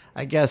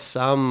 I guess,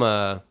 some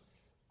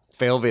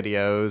fail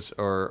videos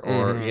or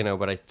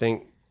but I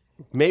think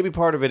maybe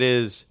part of it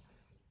is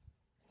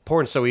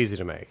porn's so easy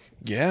to make.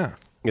 Yeah.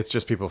 It's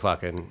just people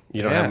fucking.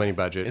 You don't Yeah. have many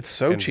budget. It's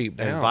so cheap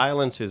now. And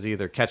violence is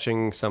either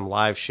catching some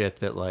live shit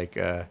that like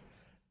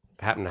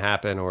happened to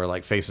happen or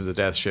like faces of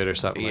death shit or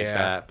something like Yeah.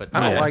 that. But I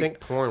don't I like- think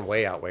porn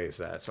way outweighs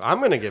that. So I'm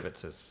gonna give it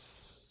to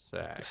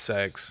sex.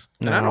 Sex.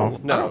 No. And I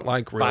don't No,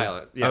 like real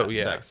violent. Yeah, oh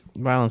yeah. sex.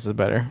 Violence is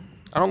better.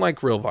 I don't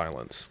like real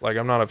violence. Like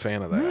I'm not a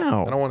fan of that.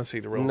 No. I don't want to see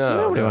the real No. stuff.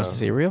 Nobody wants to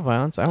see real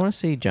violence. I want to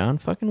see John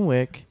fucking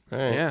Wick All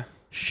right. Yeah.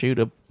 shoot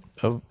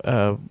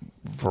a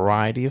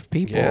variety of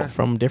people Yeah.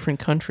 from different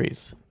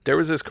countries. There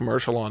was this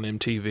commercial on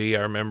MTV.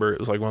 I remember it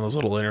was like one of those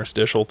little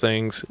interstitial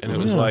things, and it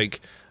was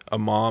like a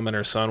mom and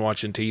her son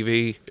watching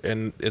TV,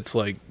 and it's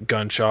like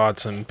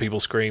gunshots and people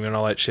screaming and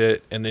all that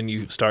shit, and then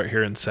you start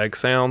hearing sex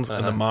sounds,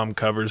 and the mom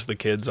covers the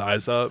kid's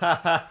eyes up.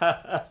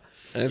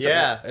 And it's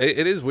Yeah.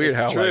 it is weird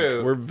It's how true.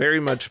 like we're very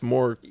much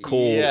more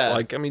cool. Yeah.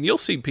 Like I mean, you'll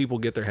see people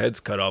get their heads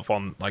cut off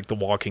on like The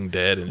Walking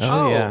Dead and shit.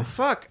 Oh, Oh, yeah.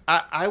 fuck.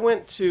 I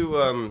went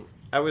to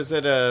I was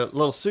at a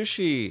little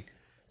sushi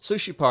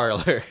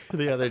parlor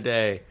the other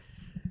day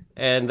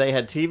and they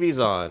had TVs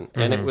on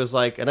and it was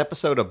like an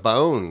episode of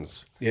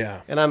Bones. Yeah.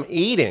 And I'm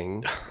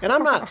eating and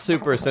I'm not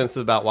super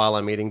sensitive about while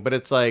I'm eating, but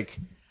it's like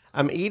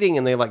I'm eating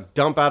and they like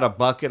dump out a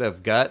bucket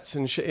of guts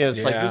and shit. And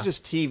it's like Yeah. this is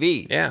just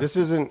TV. Yeah. This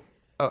isn't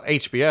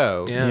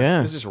HBO. Yeah.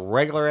 Yeah. This is just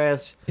regular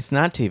ass It's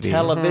not TV.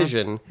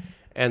 television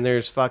and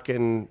there's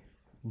fucking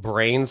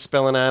brains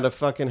spilling out of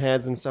fucking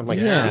heads and stuff. I'm like,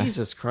 Yeah.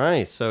 Jesus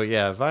Christ. So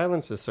yeah,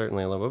 violence is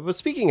certainly a little bit. But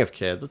speaking of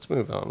kids, let's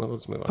move on.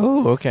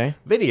 Oh, okay.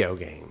 Video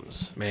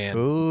games. Man.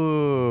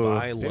 Ooh.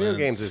 Violence. Video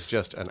games is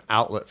just an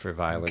outlet for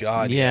violence.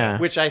 God. Yeah.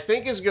 Which I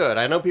think is good.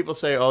 I know people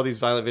say, oh, these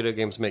violent video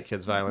games make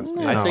kids violent.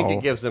 I think No.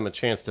 it gives them a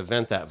chance to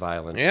vent that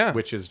violence. Yeah.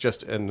 Which is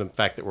just in the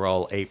fact that we're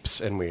all apes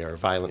and we are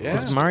violent. Yeah. Is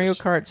monsters. Mario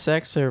Kart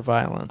sex or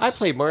violence? I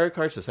played Mario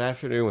Kart this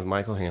afternoon with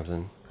Michael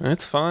Hampton.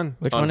 It's fun.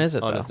 Which one is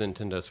it, on though? his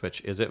Nintendo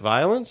Switch? Is it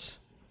violence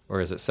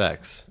or is it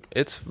sex?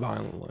 It's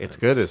violent. It's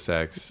good as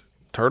sex.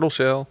 Turtle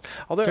Shell.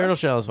 Although Turtle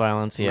Shell is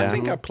violence, yeah. I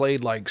think I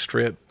played like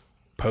strip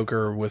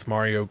poker with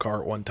Mario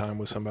Kart one time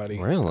with somebody.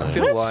 Really? I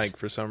feel What? like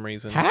for some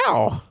reason.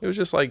 How? It was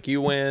just like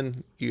you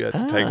win, you got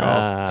to take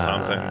off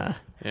something.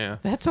 Yeah.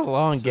 That's a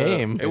long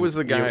game. It was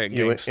the guy at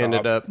You GameStop.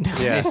 ended up.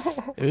 Yes.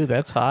 Ooh,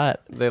 that's hot.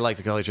 They like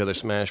to call each other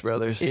Smash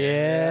Brothers.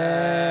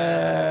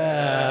 Yeah.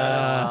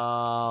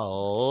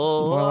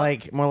 Oh.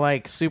 More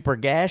like Super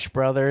Gash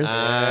Brothers.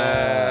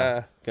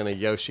 Gonna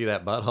Yoshi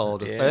that butthole.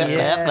 Just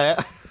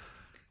Yeah.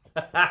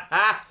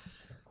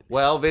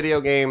 Well,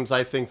 video games,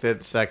 I think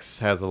that sex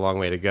has a long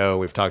way to go.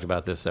 We've talked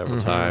about this several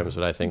times,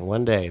 but I think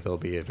one day there'll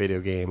be a video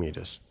game you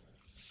just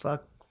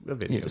fuck a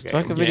video Just game.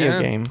 fuck a video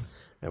Yeah. game.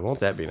 And won't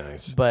that be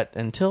nice? But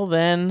until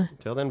then,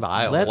 Until then,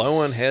 vile. Let's-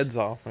 Blowing heads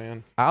off,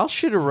 man. I'll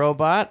shoot a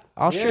robot.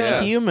 I'll shoot Yeah.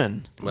 a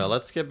human. Well,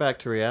 let's get back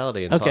to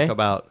reality and Okay. talk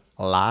about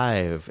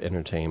live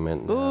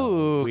entertainment.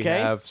 Ooh, We okay.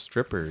 have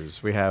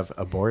strippers. We have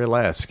a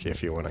burlesque,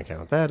 if you want to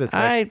count that as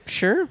sex.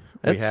 Sure.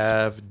 We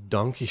have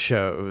donkey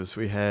shows.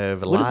 We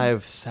have What is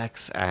live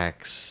sex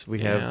acts. We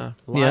have Yeah.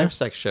 live Yeah.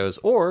 sex shows.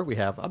 Or we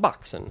have a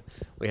boxing.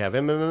 We have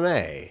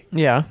MMA.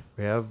 Yeah.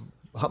 We have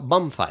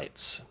bum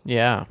fights.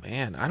 Yeah.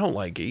 Man, I don't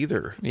like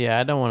either. Yeah,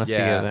 I don't want to see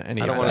Yeah,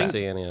 any I of don't want that. to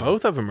see any of them.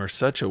 Both of them are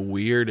such a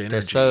weird They're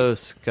energy. so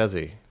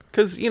scuzzy.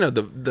 Because, you know,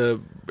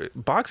 the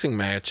boxing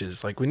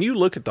matches, like when you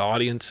look at the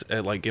audience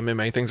at like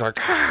MMA things, like,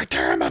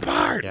 tear them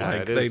apart. Yeah,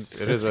 like, it is.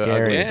 It is it's an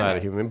scary. ugly side Yeah.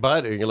 of human.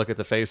 But you look at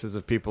the faces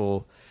of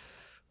people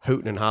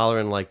hooting and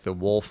hollering like the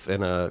wolf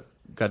in a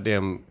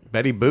goddamn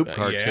Betty Boop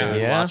cartoon,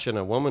 Yeah. watching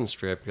a woman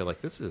strip. You're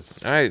like, this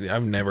is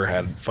I've never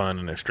had fun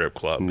in a strip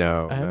club.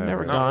 no. I've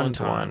never Not gone one to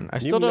time. one. I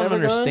You've still don't never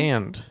gone?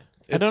 understand.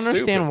 I It's don't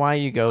understand stupid. why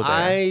you go there.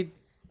 I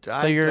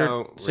so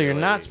you're really.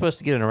 not supposed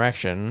to get an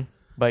erection,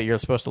 but you're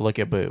supposed to look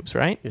at boobs,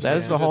 right? That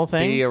is the whole Just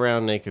thing. Be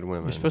around naked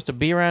women. You're supposed to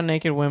be around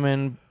naked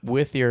women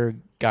with your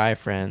guy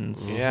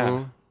friends.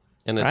 Yeah.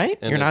 and it's, Right?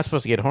 and You're not it's-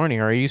 supposed to get horny.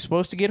 Or are you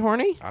supposed to get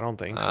horny? I don't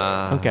think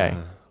so. Okay.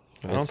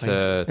 I don't it's, think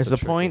so. it's It's a the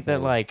tricky point that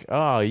thing. like,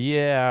 oh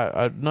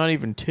yeah, not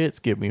even tits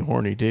get me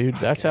horny, dude.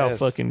 That's how guess.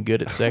 fucking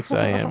good at sex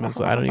I am. Is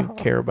I don't even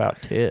care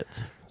about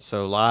tits.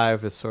 So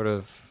live is sort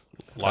of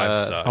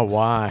Live sucks. A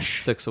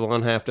wash. 6 of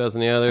one, half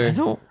dozen the other. I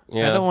don't.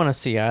 Yeah. I don't want to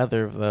see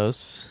either of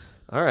those.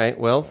 All right.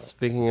 Well,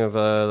 speaking of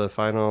the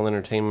final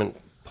entertainment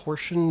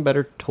portion,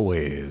 better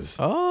toys.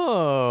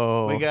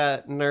 Oh, We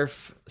got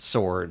Nerf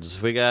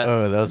swords. We got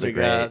those are we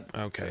great. got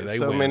Okay, they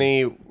so win.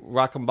 many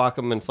Rock'em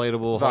Bock'em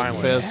inflatable Hulk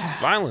Violence.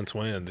 fists, Violence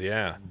wins,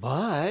 yeah.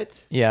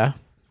 but yeah.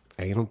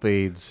 anal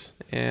beads,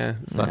 Yeah.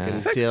 fucking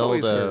Sex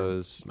toys are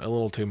dildos. a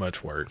little too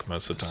much work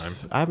most of the time.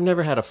 I've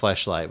never had a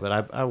fleshlight,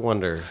 but I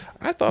wonder.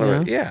 I thought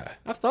about it, yeah.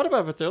 I've thought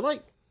about it, but they're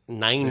like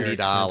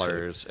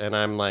 $90, and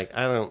I'm like,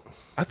 I don't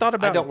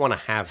want to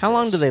have. How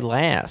long this. do they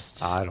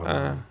last? I don't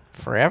know.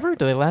 Forever?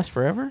 Do they last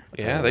forever?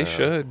 Yeah, they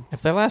should.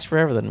 If they last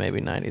forever, then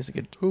maybe 90 is a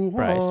good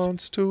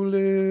price. to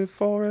live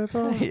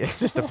forever?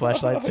 It's just a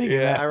flashlight singing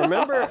I that.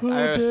 remember.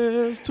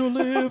 Dares to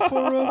live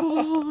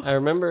forever. I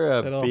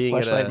remember Little being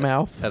at fleshlight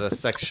mouth. at a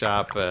sex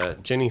shop,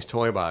 Jenny's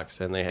Toy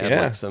Box, and they had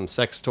Yeah. like some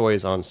sex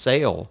toys on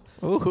sale.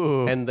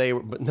 Ooh. And they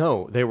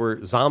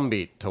were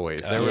zombie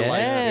toys. They were like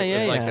Yeah, it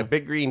was yeah, like yeah. a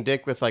big green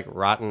dick with like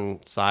rotten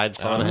sides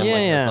on it, and Yeah,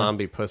 like yeah. a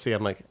zombie pussy.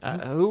 I'm like,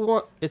 who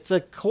want? It's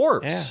a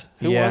corpse.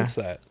 Yeah. Who Yeah. wants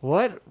that?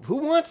 What? Who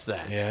wants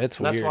that? Yeah, it's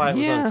That's weird. why it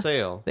was Yeah. on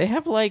sale. They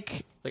have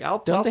like, It's like I'll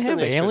don't they have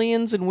spend extra-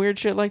 aliens and weird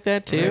shit like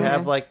that too? They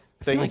have like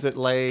things that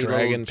lay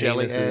dragon little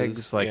jelly penises,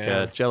 eggs, like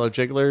yeah. Jello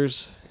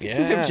jigglers.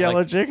 Yeah.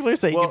 Jello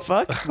jigglers that you Well,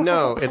 can fuck?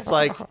 No, it's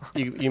like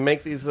you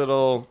make these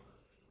little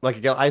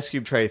like a ice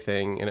cube tray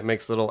thing, and it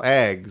makes little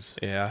eggs.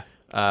 Yeah.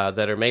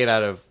 That are made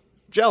out of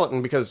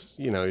gelatin because,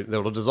 you know,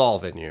 it'll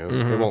dissolve in you.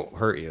 It won't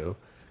hurt you.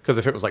 Because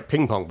if it was like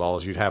ping pong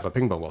balls, you'd have a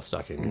ping pong ball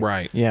stuck in you.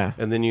 Right. Yeah.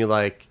 And then you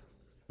like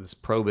this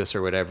probus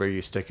or whatever,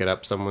 you stick it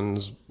up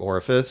someone's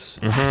orifice,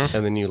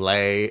 and then you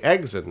lay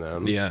eggs in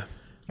them. Yeah.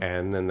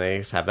 And then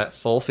they have that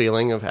full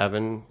feeling of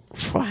having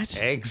What?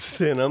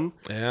 eggs in them.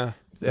 Yeah.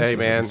 Hey, is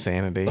man.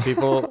 insanity.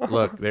 People,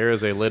 look, there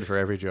is a lid for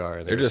every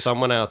jar. There's just-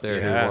 someone out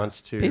there yeah. who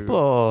wants to.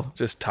 People,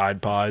 Just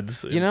Tide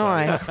Pods. you know,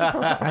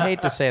 inside. I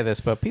hate to say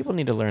this, but people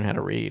need to learn how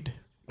to read.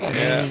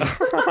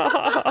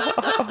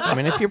 I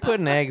mean, if you're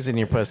putting eggs in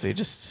your pussy,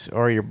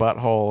 or your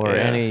butthole, or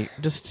Yeah.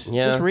 just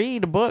Yeah.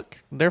 read a book.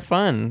 They're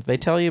fun. They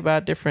tell you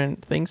about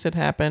different things that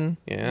happen.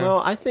 Yeah.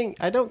 Well,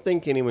 I don't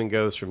think anyone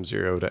goes from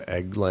 0 to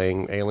egg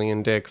laying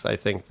alien dicks. I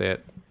think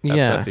that's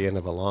Yeah. at the end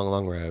of a long,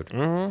 long road.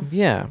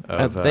 Yeah,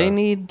 they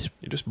need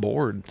You're just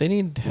bored.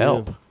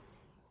 help.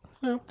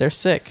 They're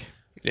sick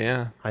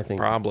Yeah. I think-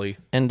 Probably.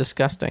 and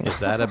disgusting. Is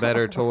that a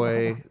better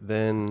toy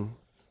than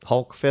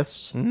Hulk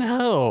fists?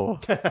 No,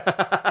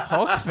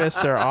 Hulk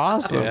fists are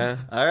awesome. Yeah.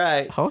 All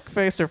right, Hulk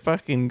fists are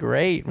fucking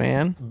great,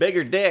 man.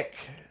 bigger dick.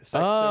 Sex or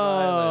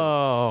violence?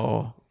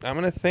 Oh, I'm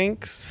going to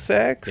think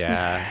sex.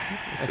 Yeah,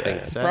 I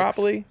think sex.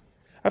 Probably.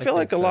 I feel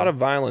like a so. lot of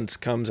violence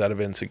comes out of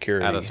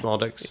insecurity. Out of small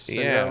dicks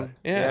syndrome?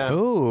 Yeah.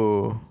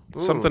 Ooh.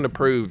 Something to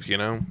prove, you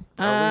know?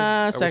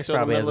 Are we Sex still in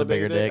probably the has middle a of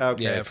bigger dick.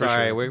 Okay, Yeah, for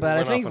sorry. sure. We But I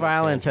went think off on a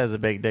violence tangent. has a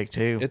big dick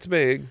too. It's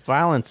big.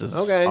 Violence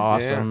is Okay.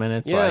 awesome, and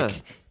it's Yeah.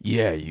 like,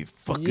 yeah, you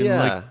fucking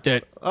Yeah. like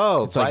that.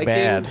 Oh, It's like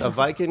Viking, bad. a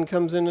Viking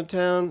comes into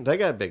town. They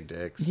got big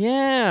dicks.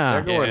 Yeah.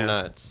 They're going Yeah.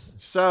 nuts.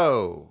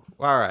 So,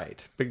 all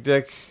right. Big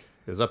dick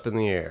is up in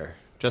the air.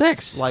 Just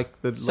Sex.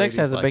 like the Sex ladies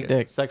has a like big it.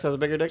 dick. Sex has a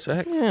bigger dick?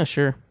 Sex. Yeah,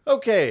 sure.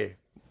 Okay.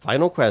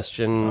 Final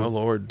question. Oh,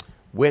 Lord.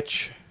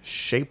 Which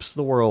shapes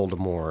the world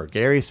more?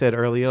 Gary said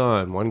early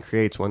on, one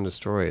creates, one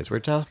destroys. We're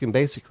talking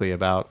basically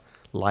about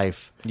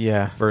life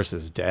Yeah.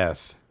 versus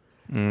death.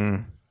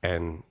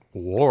 And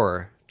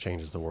war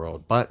changes the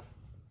world, but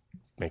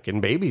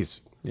making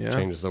babies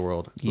changes the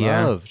world.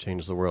 Yeah. Love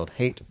changes the world.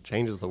 Hate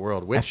changes the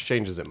world. Which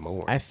changes it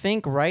more? I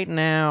think right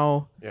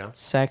now, Yeah.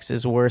 sex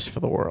is worse for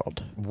the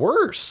world.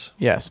 Worse.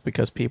 Yes,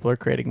 because people are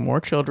creating more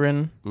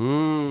children,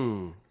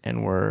 and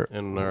And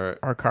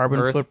our carbon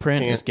Earth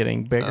footprint is can't-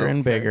 getting bigger and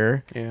Okay.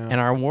 bigger, Yeah. and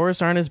our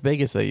wars aren't as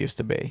big as they used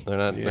to be. they're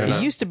not. They're It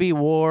not used to be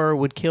war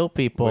would kill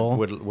people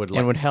would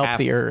and would help half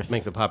the earth.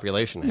 make the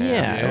population half.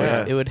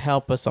 yeah, It would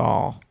help us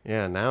all.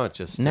 Yeah, now it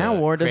just Now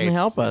war doesn't creates-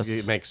 help us.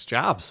 It makes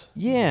jobs.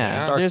 Yeah,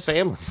 Starts there's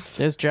families.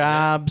 There's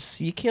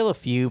jobs. You kill a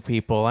few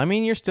people. I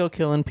mean, you're still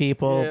killing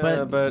people,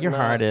 Yeah, but your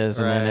not- heart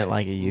isn't in right. it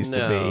like it used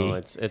No, to be.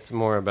 it's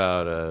more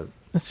about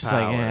It's just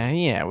power. like,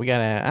 yeah, we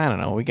gotta. I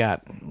don't know. We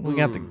got.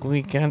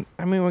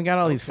 I mean, we got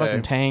all these Okay.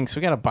 fucking tanks.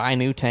 We gotta buy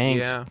new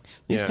tanks. Yeah.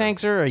 These Yeah.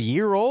 tanks are a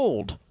year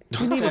old.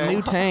 We need a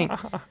new tank.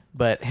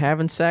 But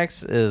having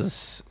sex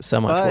is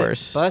so much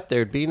worse. But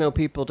there'd be no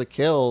people to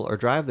kill or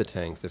drive the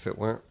tanks if it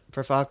weren't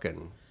for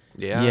fucking.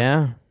 Yeah.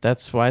 yeah,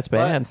 that's why it's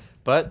bad.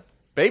 But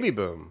baby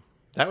boom.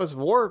 That was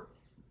war.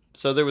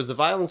 So there was the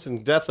violence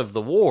and death of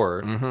the war,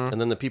 and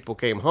then the people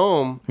came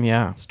home,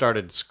 Yeah,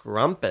 started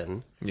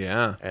scrumping,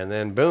 Yeah. and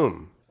then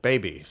boom,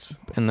 babies.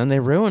 and then they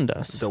ruined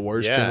us. The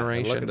worst Yeah, and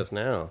generation. look at us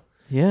now.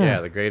 Yeah. Yeah,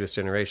 the greatest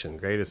generation,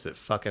 greatest at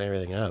fucking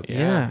everything up.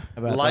 Yeah,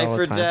 about that Life all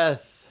the or time.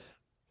 death?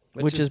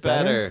 Which is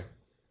better?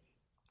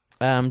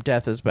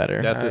 Death is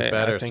better. Death is I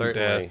better, think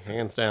certainly. death.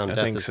 Hands down, I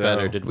death think is so.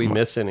 better. Did we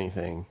miss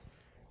anything?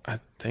 I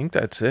think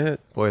that's it.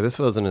 Boy, this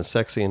wasn't as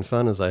sexy and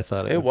fun as I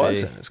thought it It would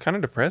wasn't. be. It's kind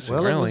of depressing,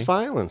 Well, really. it was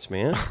violence,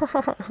 man.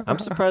 I'm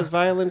surprised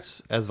violent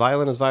as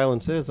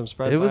violence is, I'm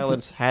surprised It was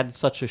violence had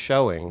such a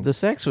showing. The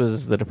sex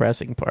was the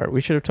depressing part.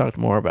 We should have talked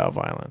more about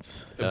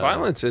violence.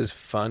 Violence is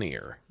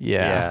funnier,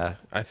 Yeah.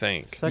 I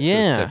think. Sex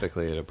Yeah. is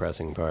typically a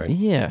depressing part.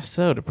 Yeah,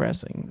 so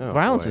depressing.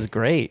 Violence boy. is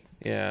great.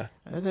 Yeah.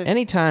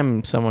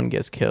 Anytime someone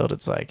gets killed,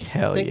 it's like,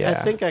 hell I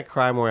yeah. think I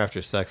cry more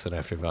after sex than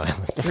after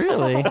violence.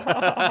 Really?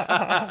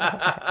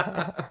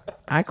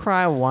 I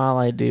cry while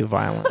I do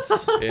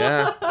violence,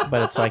 Yeah.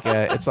 but it's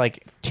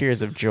like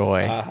tears of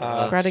joy.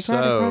 Cry.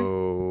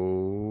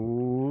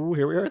 So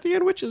here we are at the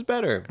end. Which is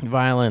better?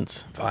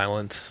 Violence.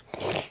 Violence.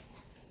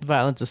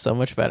 Violence is so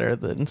much better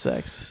than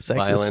sex.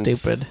 Sex Violence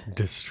is stupid.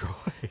 destroy.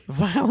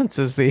 Violence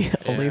is the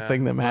only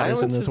thing that matters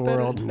Violence in is this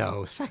better? world.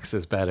 No, sex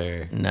is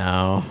better.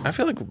 No. I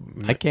feel like,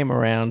 I came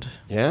around.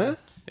 Yeah?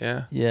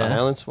 yeah. Yeah.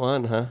 Violence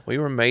won, huh? We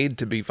were made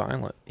to be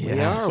violent. Yeah.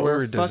 That's what we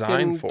were fucking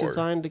designed for.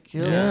 designed to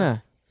kill. Yeah.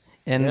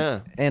 And Yeah.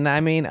 and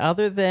I mean,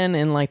 other than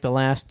in like the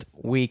last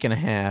week and a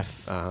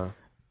half,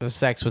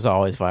 sex was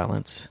always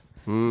violence.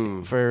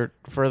 For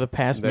the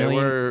past There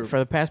million were-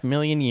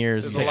 million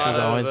years, There's a sex lot was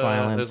of, always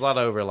violence. There's a lot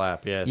of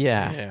overlap, yes.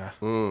 yeah.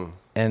 Yeah.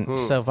 And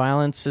so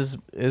violence is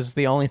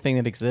the only thing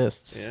that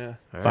exists. Yeah.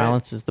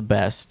 Violence is the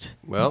best.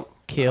 Well,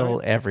 Kill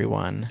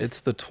everyone.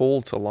 It's the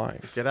tool to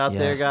life. get out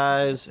there, Yes.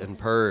 guys, and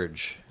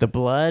purge. The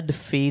blood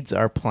feeds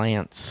our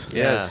plants.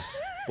 Yes. Yeah.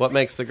 What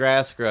makes the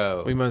grass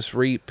grow? We must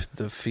reap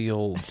the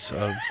fields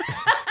of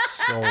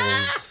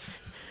souls.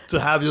 To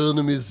have your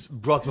enemies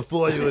brought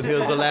before you and hear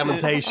the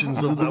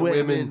lamentations of the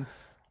women.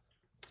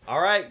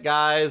 All right,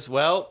 guys.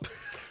 Well,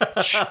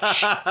 lock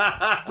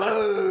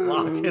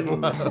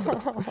and load.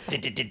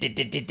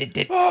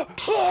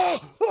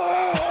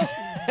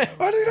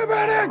 I need a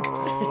medic!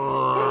 I need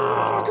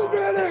a fucking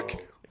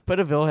medic! Put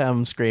a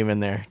Wilhelm scream in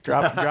there.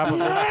 Drop a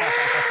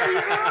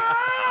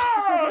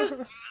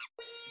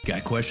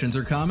Got questions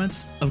or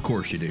comments? Of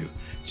course you do.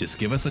 Just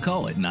give us a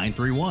call at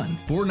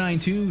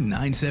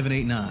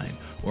 931-492-9789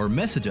 or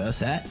message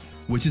us at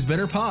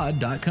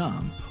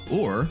whichisbetterpod.com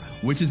or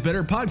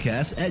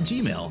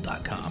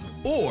whichisbetterpodcast@gmail.com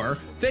or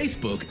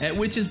Facebook at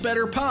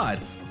whichisbetterpod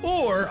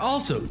or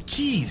also,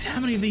 geez, how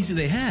many of these do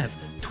they have?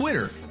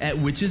 Twitter at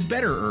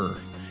whichisbetterer.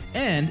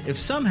 And if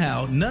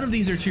somehow none of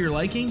these are to your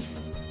liking,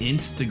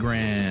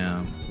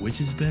 Instagram,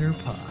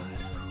 whichisbetterpod.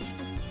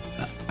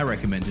 I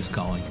recommend just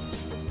calling.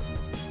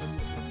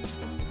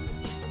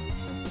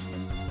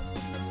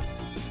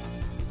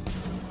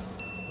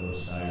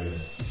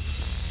 Osiris.